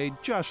x-rayed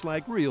just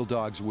like real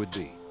dogs would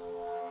be.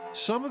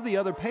 Some of the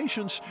other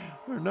patients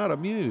are not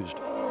amused.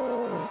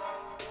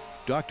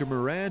 Dr.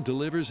 Moran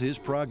delivers his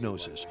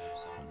prognosis.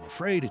 I'm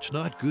afraid it's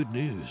not good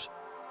news.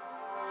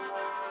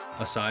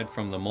 Aside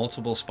from the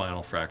multiple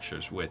spinal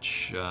fractures,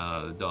 which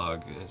the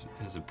dog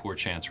has a poor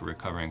chance of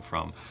recovering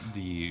from,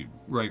 the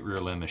right rear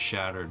limb is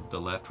shattered,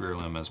 the left rear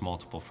limb has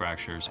multiple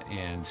fractures,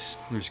 and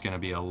there's going to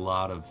be a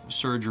lot of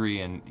surgery,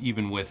 and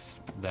even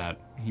with that,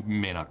 he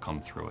may not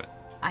come through it.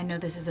 I know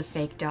this is a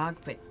fake dog,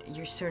 but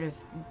you're sort of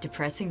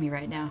depressing me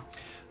right now.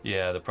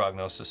 Yeah, the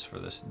prognosis for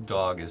this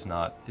dog is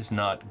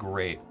not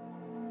great.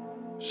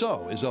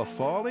 So, is a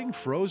falling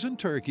frozen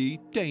turkey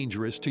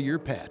dangerous to your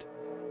pet?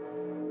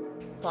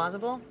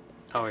 Plausible?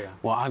 Oh, yeah.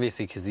 Well,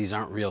 obviously, because these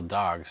aren't real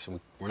dogs,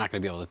 we're not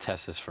going to be able to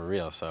test this for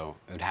real, so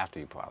it would have to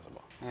be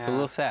plausible. Yeah. It's a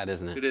little sad,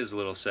 isn't it? It is a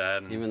little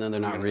sad. Even though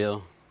they're not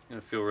real. I'm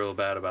going to feel real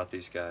bad about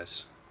these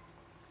guys.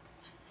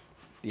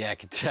 Yeah, I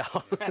could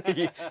tell.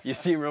 you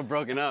seem real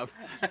broken up.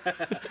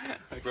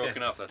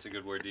 Broken up, that's a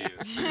good word to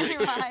use.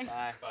 Bye.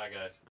 Bye. Bye,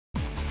 guys.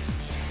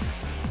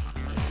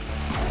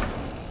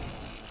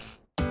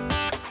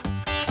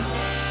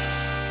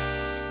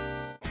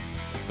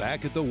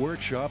 Back at the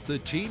workshop, the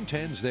team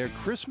tends their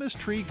Christmas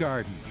tree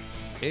garden.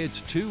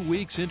 It's 2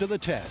 weeks into the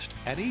test,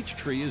 and each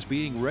tree is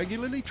being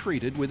regularly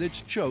treated with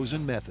its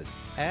chosen method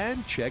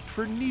and checked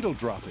for needle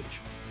droppage.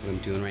 What I'm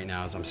doing right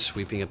now is I'm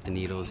sweeping up the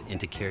needles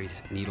into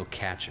Carrie's needle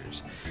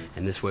catchers,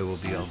 and this way we'll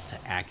be able to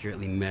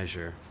accurately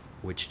measure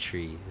which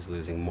tree is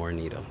losing more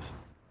needles.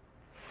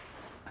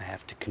 I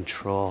have to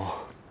control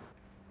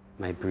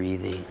my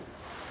breathing,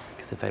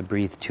 because if I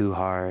breathe too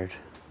hard,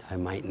 I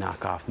might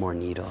knock off more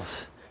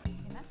needles.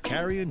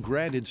 Carrie and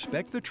Grant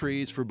inspect the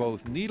trees for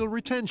both needle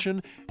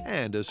retention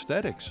and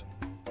aesthetics.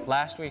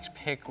 Last week's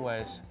pick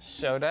was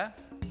soda.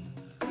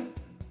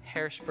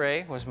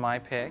 Hairspray was my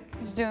pick.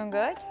 It's doing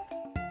good.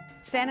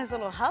 Santa's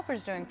Little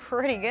Helper's doing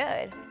pretty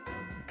good.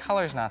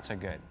 Color's not so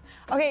good.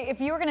 Okay, if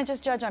you were gonna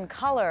just judge on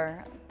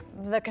color,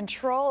 the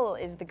control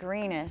is the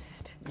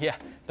greenest. Yeah,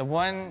 the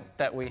one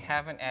that we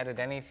haven't added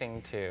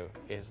anything to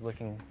is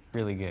looking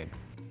really good.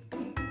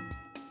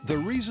 The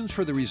reasons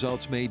for the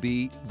results may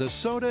be the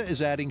soda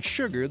is adding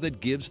sugar that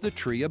gives the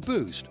tree a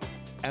boost,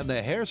 and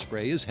the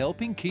hairspray is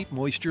helping keep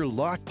moisture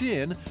locked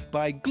in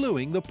by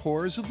gluing the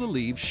pores of the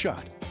leaves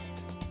shut.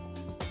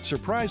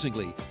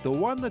 Surprisingly, the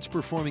one that's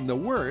performing the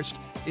worst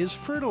is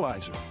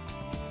fertilizer.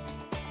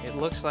 It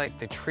looks like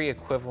the tree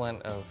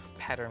equivalent of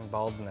pattern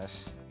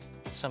baldness.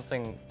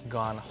 Something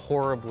gone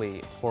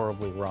horribly,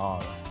 horribly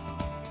wrong.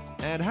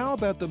 And how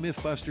about the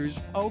MythBusters'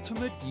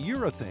 ultimate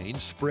urethane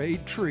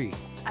sprayed tree?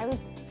 I would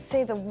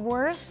say the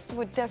worst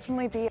would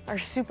definitely be our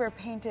super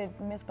painted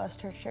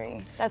MythBuster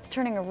tree. That's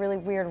turning a really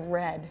weird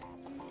red.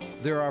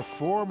 There are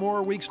 4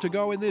 more weeks to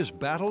go in this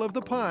Battle of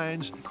the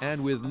Pines,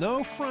 and with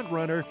no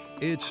frontrunner,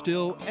 it's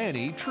still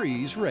any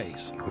tree's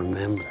race.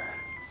 Remember,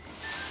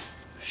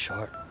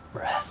 short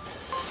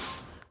breaths.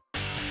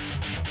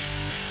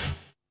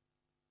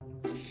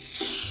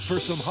 For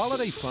some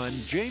holiday fun,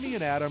 Jamie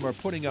and Adam are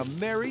putting a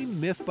merry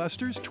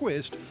MythBusters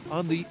twist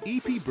on the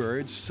EP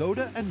Birds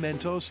Soda and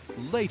Mentos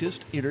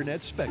latest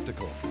internet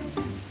spectacle.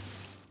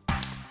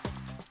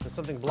 There's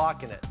something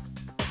blocking it.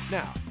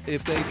 Now,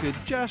 if they could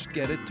just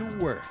get it to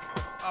work.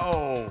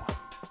 Oh.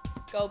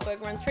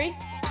 Goldberg run 3.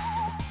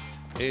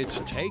 It's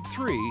take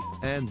 3,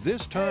 and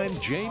this time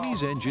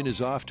Jamie's engine is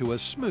off to a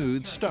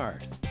smooth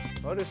start.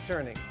 Motor's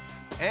turning,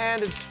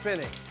 and it's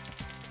spinning.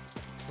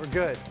 We're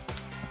good.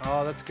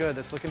 Oh, that's good.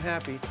 That's looking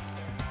happy.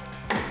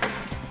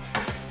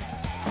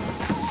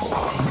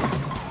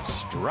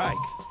 Strike.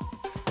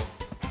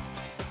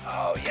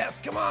 Oh, yes.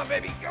 Come on,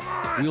 baby. Come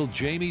on. Will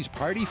Jamie's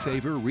party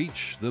favor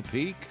reach the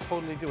peak?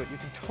 Totally do it. You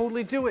can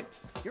totally do it.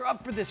 You're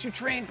up for this. You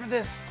trained for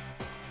this.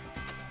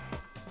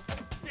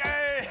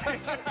 Yay!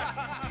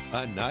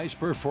 A nice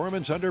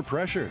performance under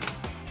pressure.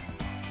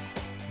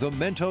 The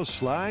Mentos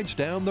slides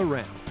down the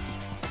ramp.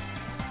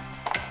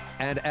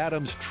 And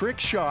Adam's trick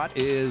shot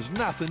is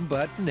nothing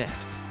but net.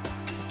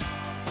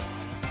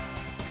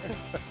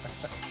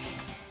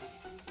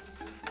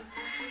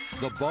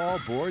 The ball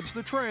boards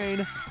the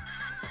train,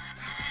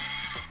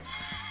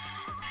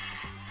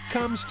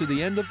 comes to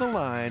the end of the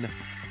line,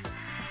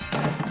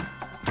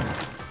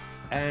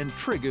 and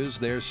triggers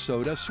their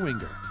soda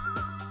swinger.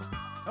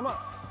 Come on.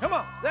 Come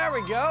on. There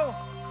we go.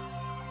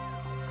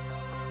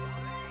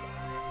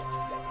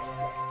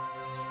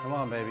 Come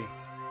on, baby.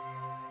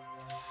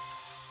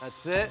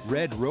 That's it.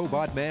 Red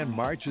Robot Man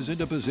marches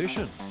into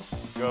position.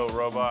 Go,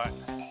 robot.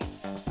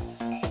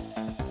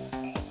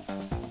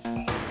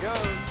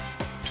 Goes.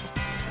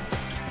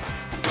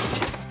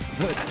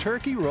 The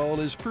turkey roll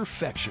is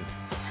perfection.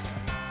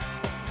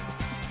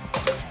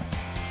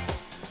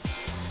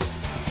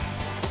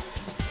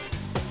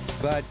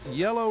 But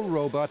Yellow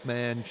Robot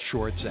Man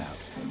shorts out.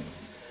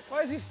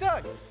 Why is he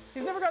stuck?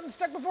 He's never gotten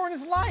stuck before in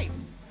his life.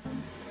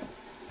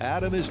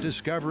 Adam is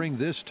discovering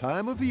this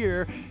time of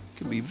year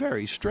can be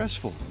very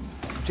stressful.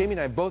 Jamie and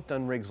I have both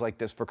done rigs like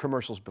this for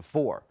commercials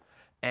before.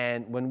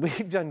 And when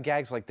we've done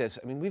gags like this,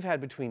 I mean, we've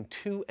had between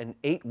 2 and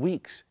 8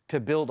 weeks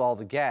to build all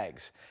the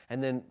gags,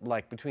 and then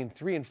like between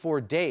 3 and 4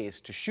 days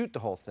to shoot the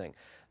whole thing.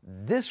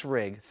 This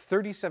rig,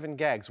 37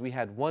 gags, we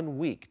had 1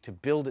 week to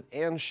build it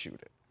and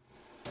shoot it.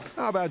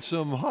 How about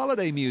some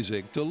holiday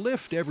music to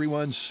lift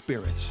everyone's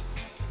spirits?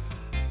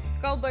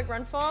 Goldberg,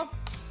 run 4.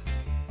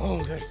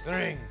 Oh, this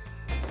thing.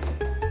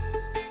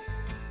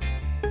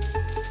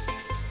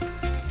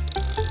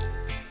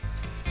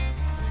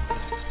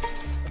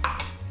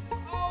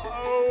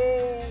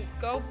 Oh!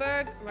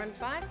 Goldberg, run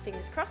 5,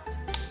 fingers crossed.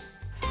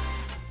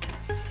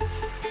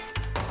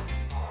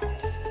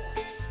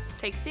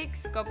 Take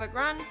 6, Goldberg,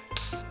 run.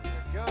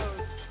 There it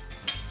goes.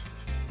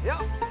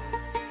 Yep.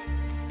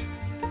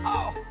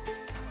 Oh!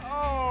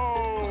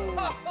 Oh!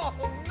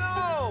 Oh,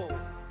 no!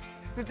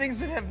 The things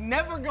that have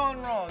never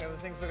gone wrong are the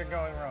things that are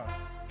going wrong.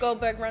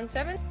 Goldberg, run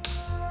 7.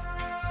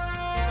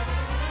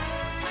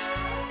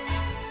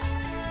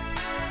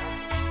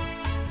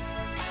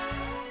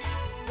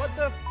 What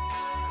the?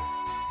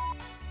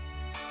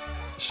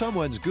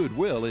 Someone's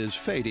goodwill is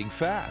fading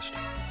fast.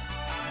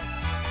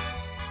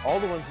 All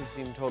the ones that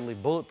seem totally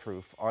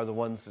bulletproof are the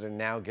ones that are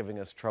now giving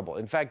us trouble.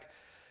 In fact,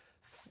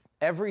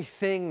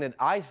 everything that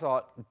I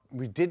thought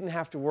we didn't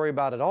have to worry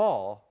about at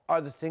all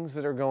are the things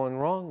that are going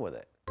wrong with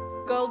it.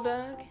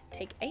 Goldberg,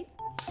 take 8.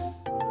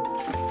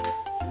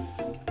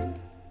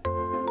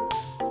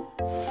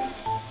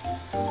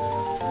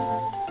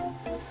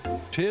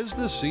 Tis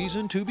the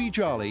season to be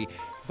jolly,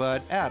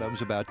 but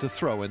Adam's about to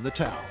throw in the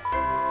towel.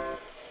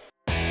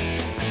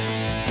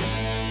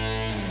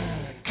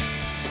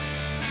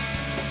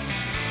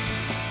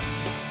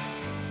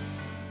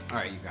 All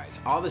right, you guys,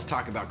 all this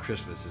talk about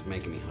Christmas is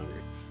making me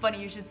hungry.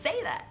 Funny you should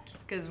say that,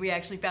 because we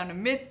actually found a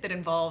myth that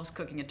involves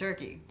cooking a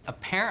turkey.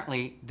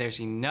 Apparently, there's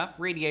enough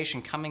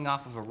radiation coming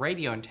off of a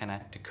radio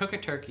antenna to cook a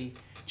turkey,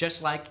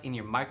 just like in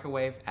your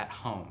microwave at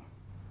home.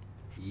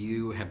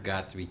 You have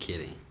got to be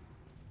kidding.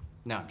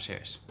 No, I'm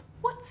serious.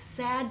 What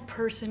sad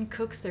person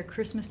cooks their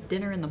Christmas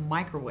dinner in the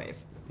microwave?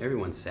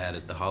 Everyone's sad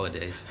at the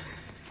holidays.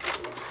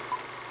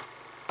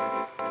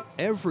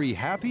 Every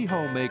happy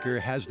homemaker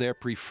has their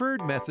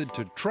preferred method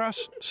to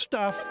truss,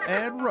 stuff,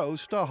 and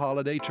roast a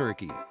holiday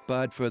turkey.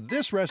 But for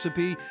this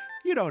recipe,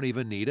 you don't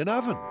even need an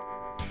oven.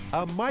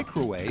 A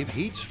microwave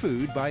heats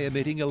food by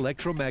emitting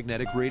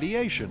electromagnetic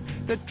radiation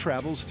that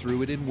travels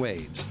through it in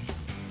waves.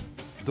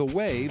 The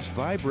waves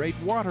vibrate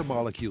water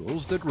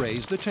molecules that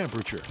raise the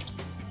temperature.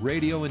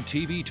 Radio and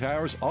TV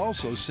towers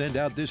also send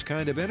out this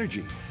kind of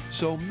energy,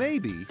 so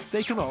maybe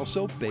they can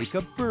also bake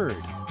a bird.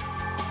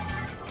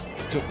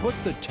 To put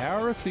the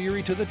tower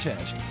theory to the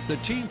test, the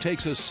team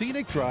takes a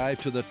scenic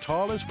drive to the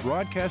tallest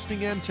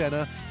broadcasting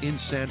antenna in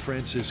San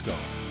Francisco,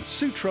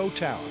 Sutro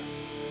Tower.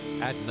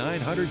 At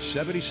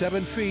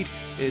 977 feet,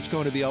 it's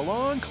going to be a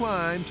long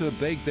climb to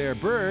bake their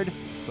bird,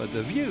 but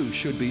the view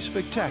should be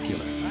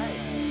spectacular. Hi.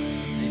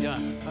 How you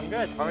doing? I'm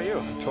good. How are you?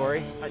 I'm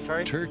Tori. Hi,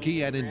 Tori.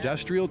 Turkey and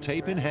industrial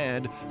tape in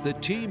hand, the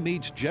team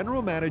meets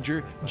General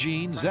Manager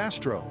Gene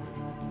Zastro.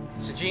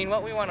 So Gene,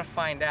 what we want to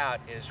find out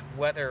is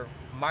whether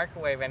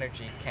microwave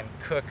energy can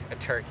cook a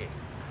turkey.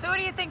 So what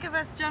do you think of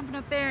us jumping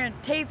up there and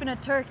taping a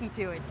turkey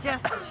to it,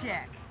 just to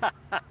check?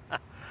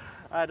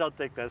 I don't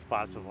think that's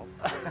possible.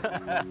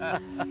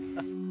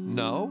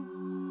 No,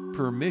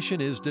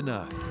 permission is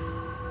denied.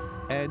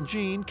 And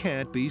Gene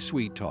can't be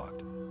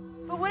sweet-talked.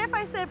 But what if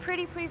I said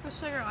pretty please with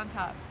sugar on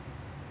top?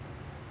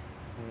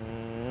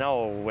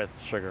 No with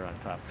sugar on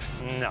top.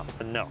 No,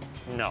 no,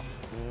 no,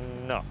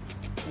 no,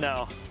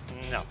 no,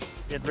 no.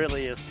 It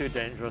really is too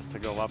dangerous to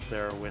go up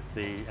there with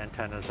the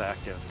antennas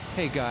active.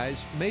 Hey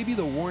guys, maybe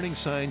the warning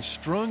signs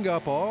strung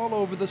up all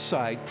over the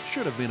site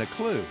should have been a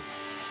clue.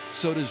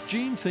 So does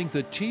Gene think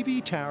the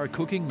TV tower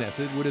cooking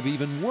method would have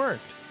even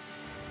worked?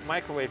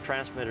 Microwave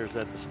transmitters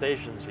that the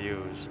stations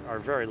use are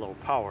very low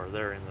power.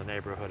 They're in the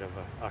neighborhood of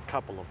a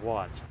couple of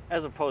watts,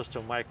 as opposed to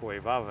a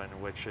microwave oven,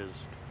 which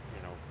is,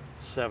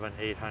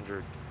 700,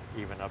 800,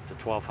 even up to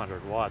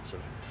 1,200 watts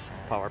of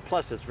power.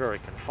 Plus, it's very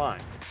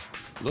confined.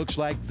 Looks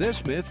like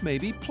this myth may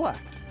be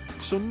plucked.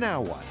 So now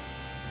what?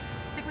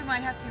 I think we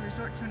might have to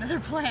resort to another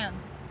plan.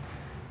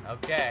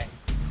 Okay.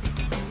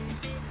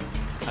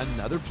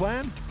 Another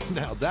plan?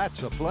 Now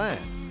that's a plan.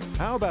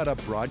 How about a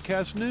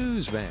broadcast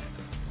news van?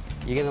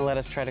 You gonna let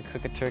us try to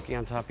cook a turkey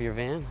on top of your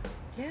van?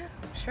 Yeah,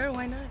 sure,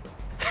 why not?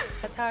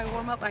 That's how I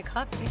warm up my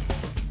coffee.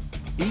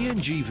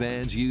 E&G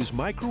vans use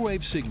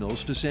microwave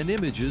signals to send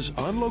images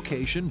on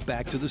location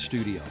back to the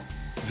studio.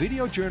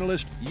 Video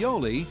journalist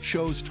Yoli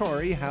shows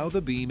Tori how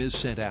the beam is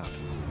sent out.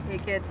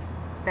 It gets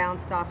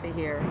bounced off of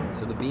here.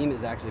 So the beam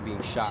is actually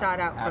being shot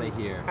out of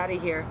here. Out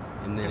of here.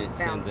 And then it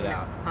sends it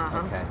out.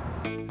 Okay.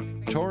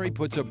 Tori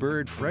puts a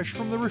bird fresh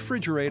from the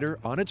refrigerator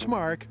on its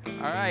mark.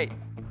 All right.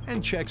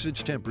 And checks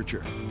its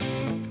temperature.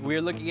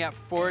 We're looking at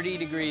 40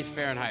 degrees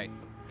Fahrenheit.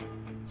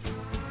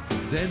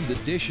 Then the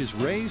dish is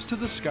raised to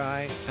the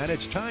sky, and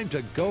it's time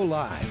to go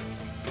live.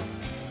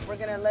 We're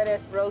gonna let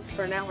it roast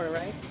for an hour,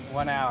 right?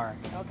 1 hour.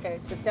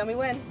 Okay, just tell me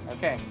when.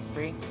 Okay,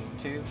 3,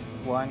 2,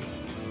 1.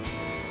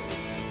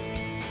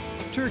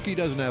 Turkey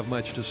doesn't have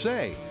much to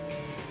say.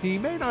 He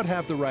may not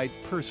have the right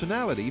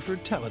personality for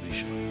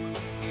television.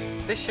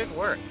 This should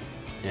work.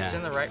 Yeah. It's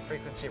in the right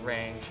frequency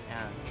range,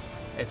 and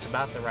it's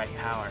about the right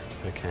power.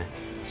 Okay.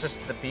 It's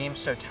just the beam's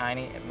so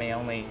tiny, it may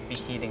only be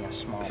heating a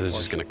small So it's portion.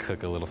 just gonna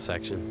cook a little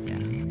section?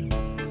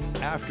 Yeah.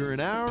 After an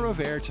hour of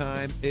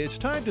airtime, it's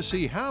time to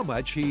see how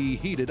much he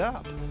heated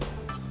up.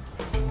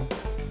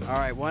 All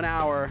right, 1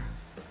 hour.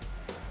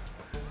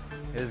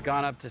 It has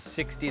gone up to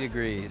 60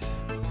 degrees.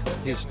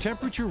 His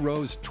temperature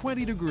rose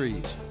 20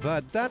 degrees,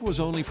 but that was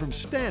only from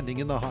standing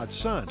in the hot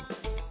sun.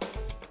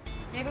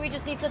 Maybe we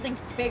just need something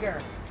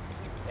bigger.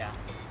 Yeah,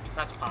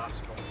 that's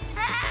possible.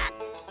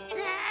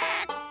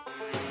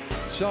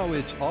 So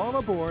it's all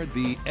aboard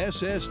the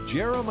SS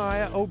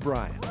Jeremiah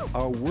O'Brien,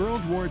 a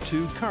World War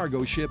II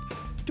cargo ship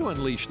to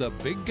unleash the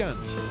big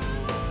guns.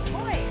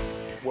 Boy.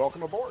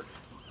 Welcome aboard.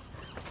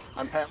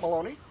 I'm Pat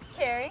Maloney.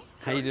 Carrie.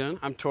 How you doing?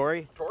 I'm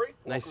Tori. Tori.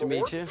 Nice to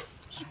meet you.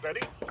 Steady.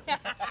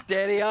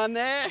 Steady on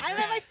that. I don't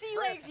have my sea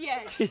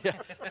legs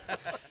yet.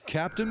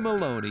 Captain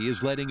Maloney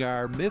is letting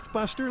our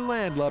MythBuster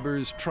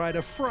landlubbers try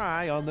to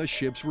fry on the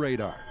ship's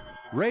radar.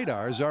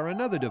 Radars are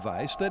another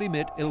device that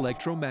emit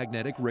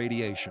electromagnetic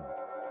radiation.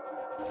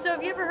 So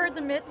have you ever heard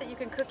the myth that you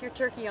can cook your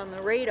turkey on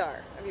the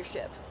radar of your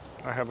ship?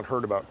 I haven't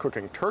heard about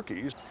cooking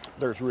turkeys.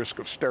 There's risk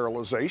of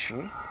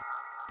sterilization.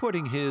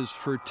 Putting his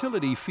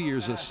fertility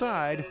fears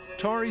aside,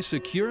 Tori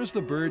secures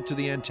the bird to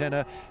the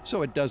antenna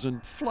so it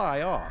doesn't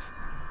fly off.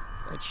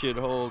 That should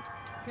hold.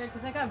 Good,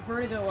 because I got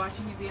vertigo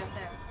watching you be up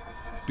there.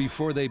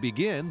 Before they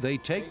begin, they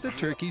take the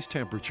turkey's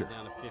temperature.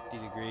 Down to 50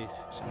 degrees.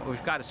 So what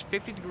we've got is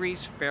 50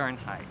 degrees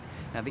Fahrenheit.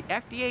 Now the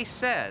FDA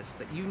says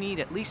that you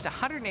need at least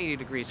 180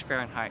 degrees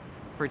Fahrenheit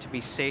for it to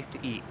be safe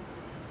to eat.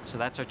 So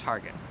that's our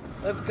target.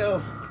 Let's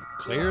go.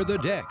 Clear the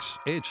decks.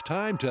 It's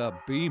time to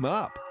beam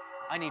up.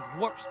 I need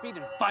warp speed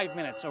in 5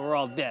 minutes or we're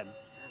all dead.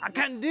 I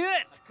can't do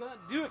it! I can't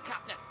do it,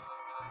 Captain.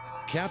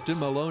 Captain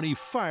Maloney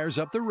fires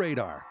up the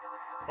radar.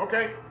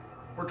 Okay,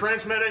 we're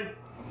transmitting.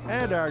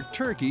 And our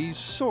turkey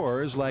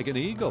soars like an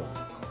eagle.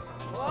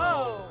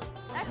 Whoa,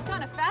 that's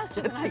kind of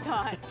faster than I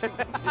thought.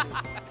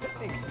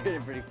 Thing's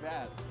spinning pretty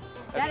fast.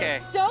 That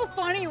is so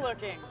funny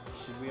looking.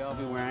 Should we all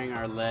be wearing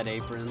our lead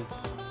aprons?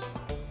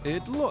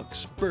 It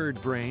looks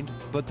bird-brained,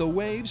 but the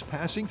waves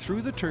passing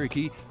through the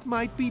turkey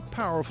might be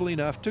powerful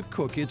enough to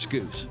cook its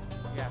goose.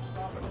 Yeah,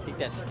 I think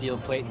that steel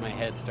plate in my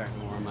head's starting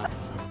to warm up.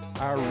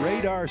 Our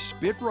radar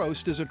spit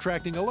roast is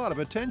attracting a lot of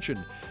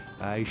attention.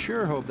 I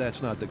sure hope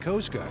that's not the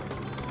Coast Guard.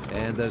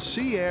 And the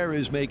sea air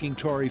is making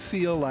Tori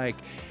feel like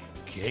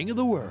king of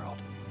the world.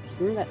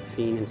 Remember that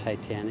scene in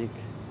Titanic?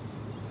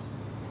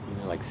 You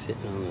know, like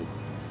sitting on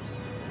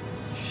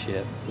a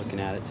ship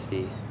looking out at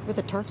sea. With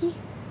a turkey?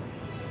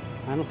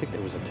 I don't think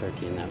there was a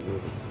turkey in that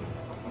movie.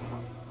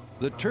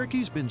 The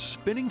turkey's been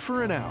spinning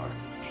for an hour.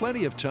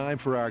 Plenty of time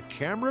for our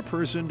camera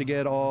person to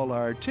get all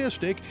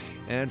artistic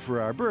and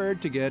for our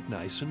bird to get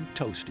nice and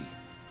toasty.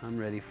 I'm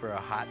ready for a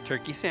hot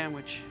turkey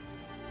sandwich.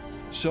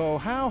 So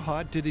how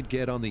hot did it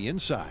get on the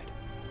inside?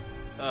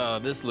 Oh,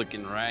 this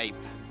looking ripe.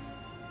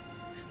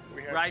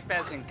 Ripe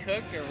as in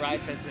cook or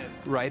ripe as in?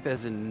 Ripe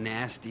as in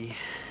nasty.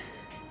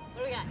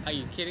 What do we got? Are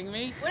you kidding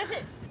me? What is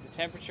it? The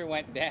temperature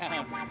went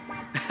down.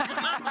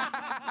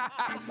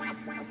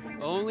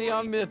 Only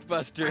on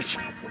MythBusters.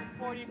 It's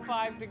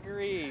 45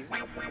 degrees.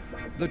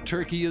 The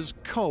turkey is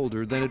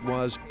colder than it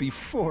was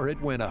before it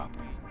went up.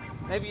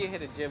 Maybe you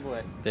hit a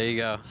giblet. There you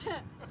go.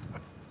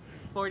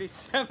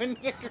 47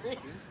 degrees.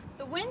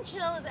 The wind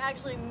chill is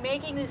actually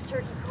making this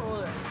turkey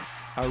colder.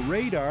 A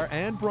radar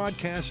and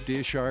broadcast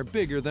dish are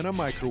bigger than a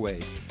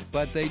microwave,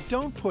 but they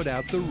don't put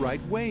out the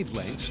right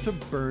wavelengths to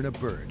burn a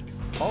bird.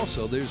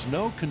 Also, there's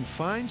no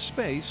confined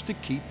space to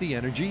keep the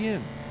energy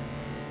in.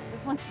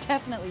 This one's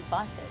definitely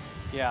busted.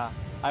 Yeah,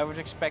 I would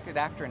expect it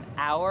after an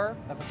hour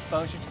of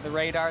exposure to the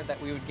radar that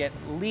we would get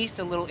at least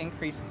a little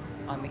increase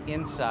on the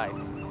inside.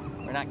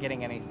 We're not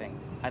getting anything.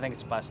 I think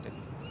it's busted.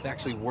 It's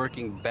actually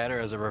working better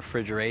as a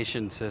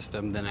refrigeration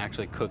system than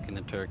actually cooking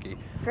the turkey.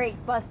 Great,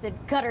 busted.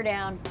 Cut her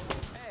down.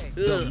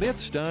 The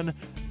myth's done,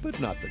 but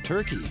not the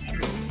turkey.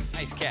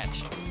 Nice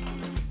catch.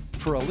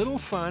 For a little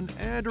fun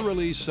and to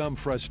release some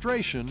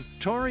frustration,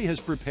 Tori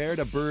has prepared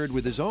a bird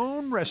with his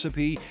own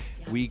recipe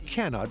we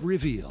cannot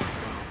reveal.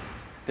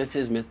 This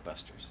is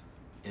MythBusters,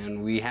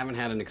 and we haven't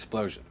had an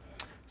explosion.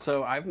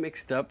 So I've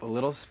mixed up a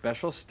little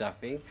special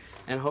stuffing,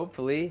 and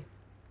hopefully,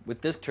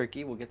 with this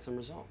turkey, we'll get some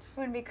results.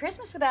 Wouldn't be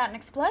Christmas without an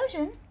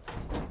explosion.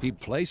 He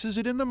places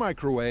it in the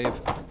microwave.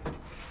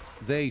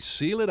 They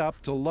seal it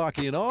up to lock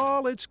in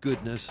all its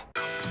goodness.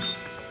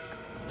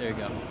 There you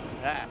go.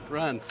 Ah,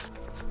 run.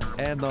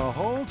 And the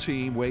whole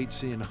team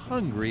waits in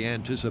hungry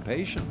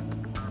anticipation.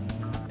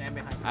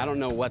 I don't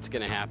know what's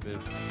gonna happen.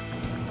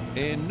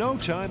 In no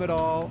time at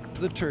all,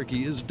 the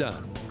turkey is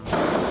done.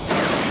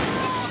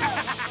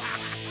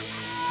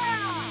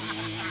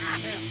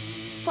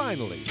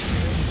 Finally,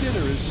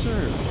 dinner is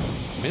served,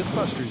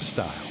 MythBusters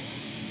style.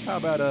 How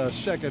about a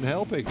second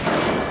helping?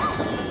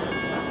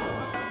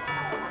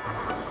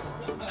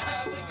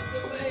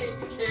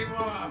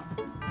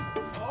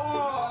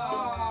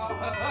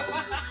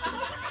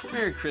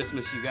 Merry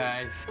Christmas, you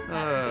guys.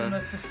 That is the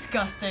most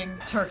disgusting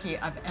turkey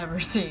I've ever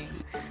seen.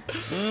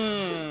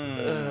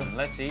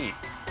 Let's eat.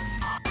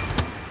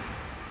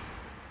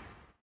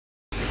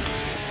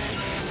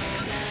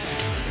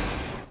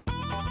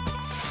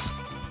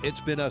 It's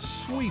been a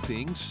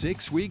sweeping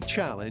 6-week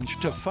challenge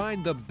to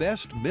find the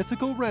best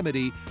mythical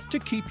remedy to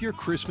keep your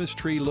Christmas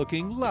tree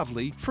looking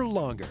lovely for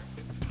longer.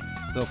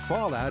 The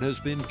fallout has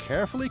been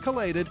carefully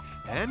collated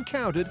and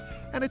counted,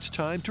 and it's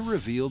time to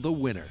reveal the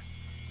winner.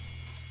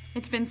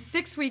 It's been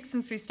 6 weeks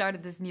since we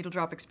started this needle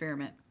drop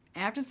experiment. I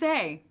have to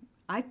say,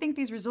 I think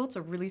these results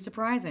are really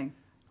surprising.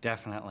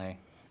 Definitely.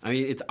 I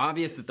mean, it's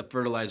obvious that the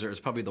fertilizer is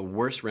probably the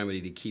worst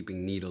remedy to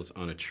keeping needles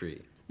on a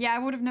tree. Yeah, I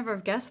would have never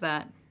have guessed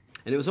that.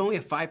 And it was only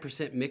a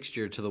 5%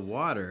 mixture to the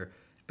water,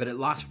 but it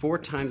lost 4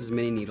 times as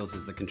many needles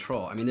as the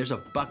control. I mean, there's a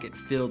bucket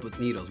filled with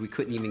needles. We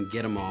couldn't even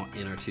get them all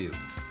in our tube.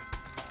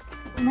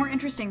 More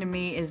interesting to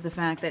me is the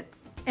fact that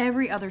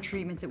every other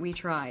treatment that we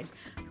tried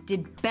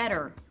did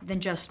better than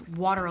just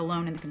water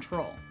alone in the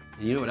control.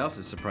 And you know what else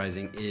is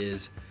surprising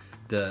is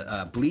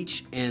the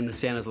bleach and the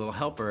Santa's Little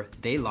Helper,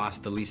 they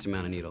lost the least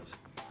amount of needles.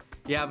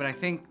 Yeah, but I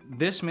think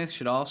this myth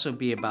should also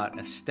be about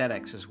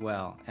aesthetics as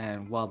well.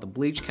 And while the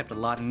bleach kept a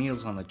lot of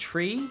needles on the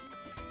tree,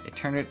 it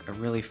turned it a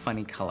really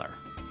funny color.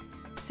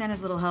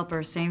 Santa's Little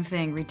Helper, same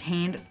thing,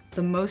 retained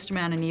the most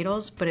amount of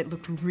needles, but it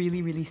looked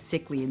really, really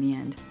sickly in the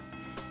end.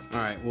 All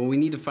right, well, we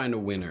need to find a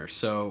winner.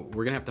 So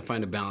we're gonna have to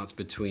find a balance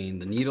between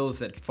the needles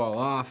that fall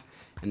off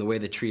and the way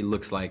the tree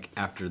looks like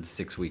after the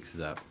 6 weeks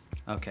is up.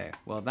 Okay,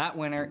 well that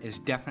winner is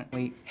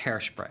definitely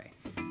hairspray.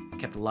 It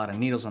kept a lot of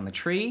needles on the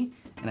tree,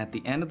 and at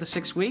the end of the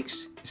 6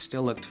 weeks, it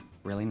still looked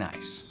really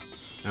nice.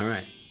 All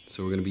right,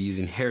 so we're gonna be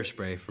using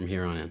hairspray from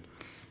here on in.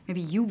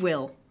 Maybe you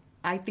will.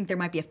 I think there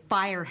might be a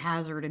fire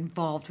hazard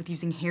involved with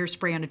using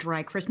hairspray on a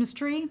dry Christmas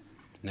tree.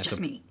 Just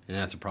me. And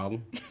that's a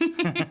problem?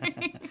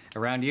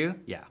 Around you?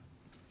 Yeah.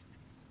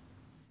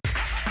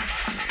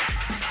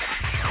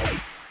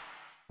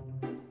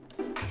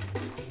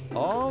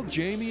 All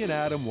Jamie and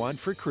Adam want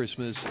for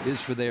Christmas is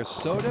for their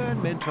soda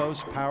and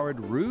Mentos-powered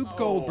Rube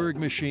Goldberg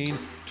machine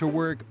to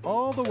work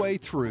all the way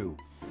through,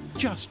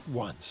 just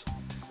once.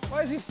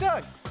 Why is he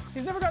stuck?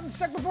 He's never gotten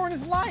stuck before in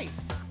his life.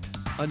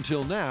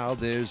 Until now,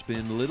 there's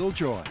been little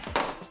joy.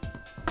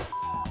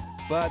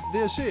 But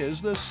this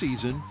is the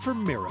season for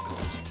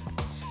miracles.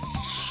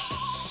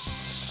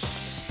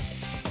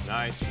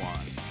 Nice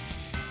one.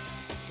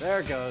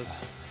 There it goes.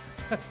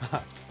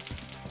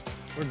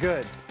 We're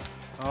good.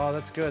 Oh,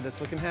 that's good.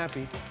 That's looking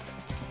happy.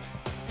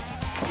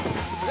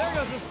 There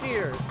goes the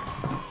skiers.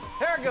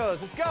 There it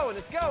goes. It's going,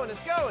 it's going,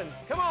 it's going.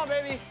 Come on,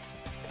 baby.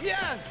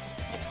 Yes!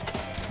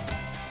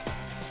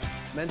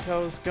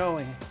 Mentos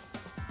going.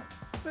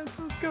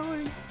 Mentos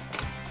going.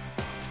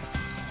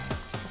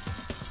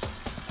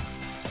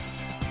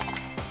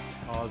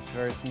 Oh, it's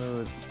very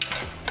smooth.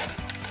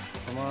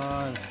 Come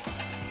on.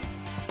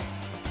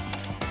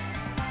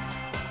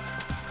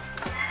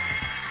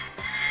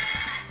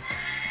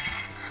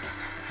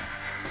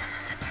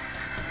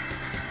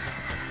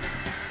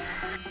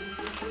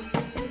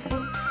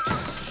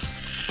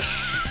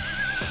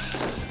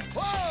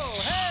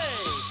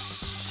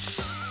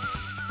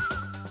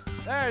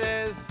 There it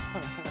is.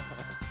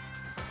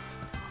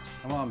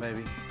 Come on,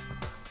 baby.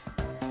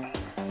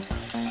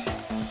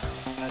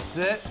 That's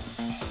it.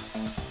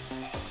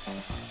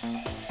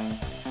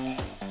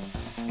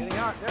 Getting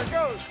hot. There it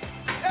goes.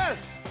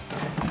 Yes!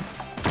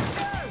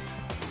 Yes!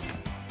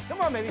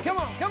 Come on, baby. Come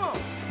on, come on.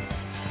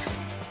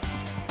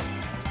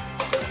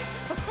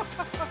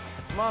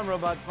 Come on,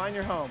 robot. Find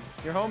your home.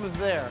 Your home is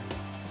there.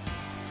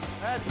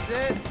 That's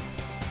it.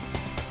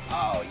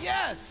 Oh,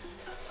 yes!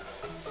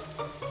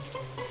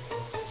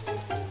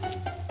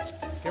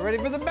 Get ready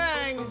for the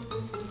bang.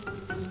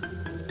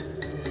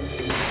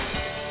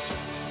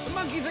 The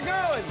monkeys are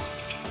going.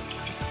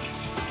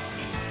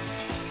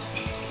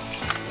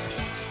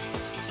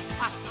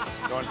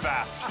 Going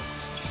fast.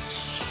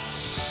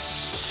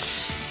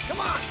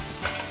 Come on.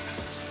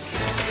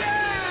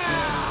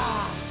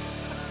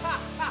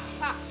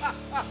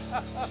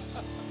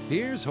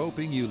 Here's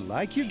hoping you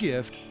like your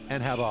gift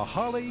and have a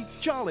holly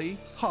jolly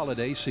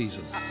holiday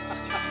season.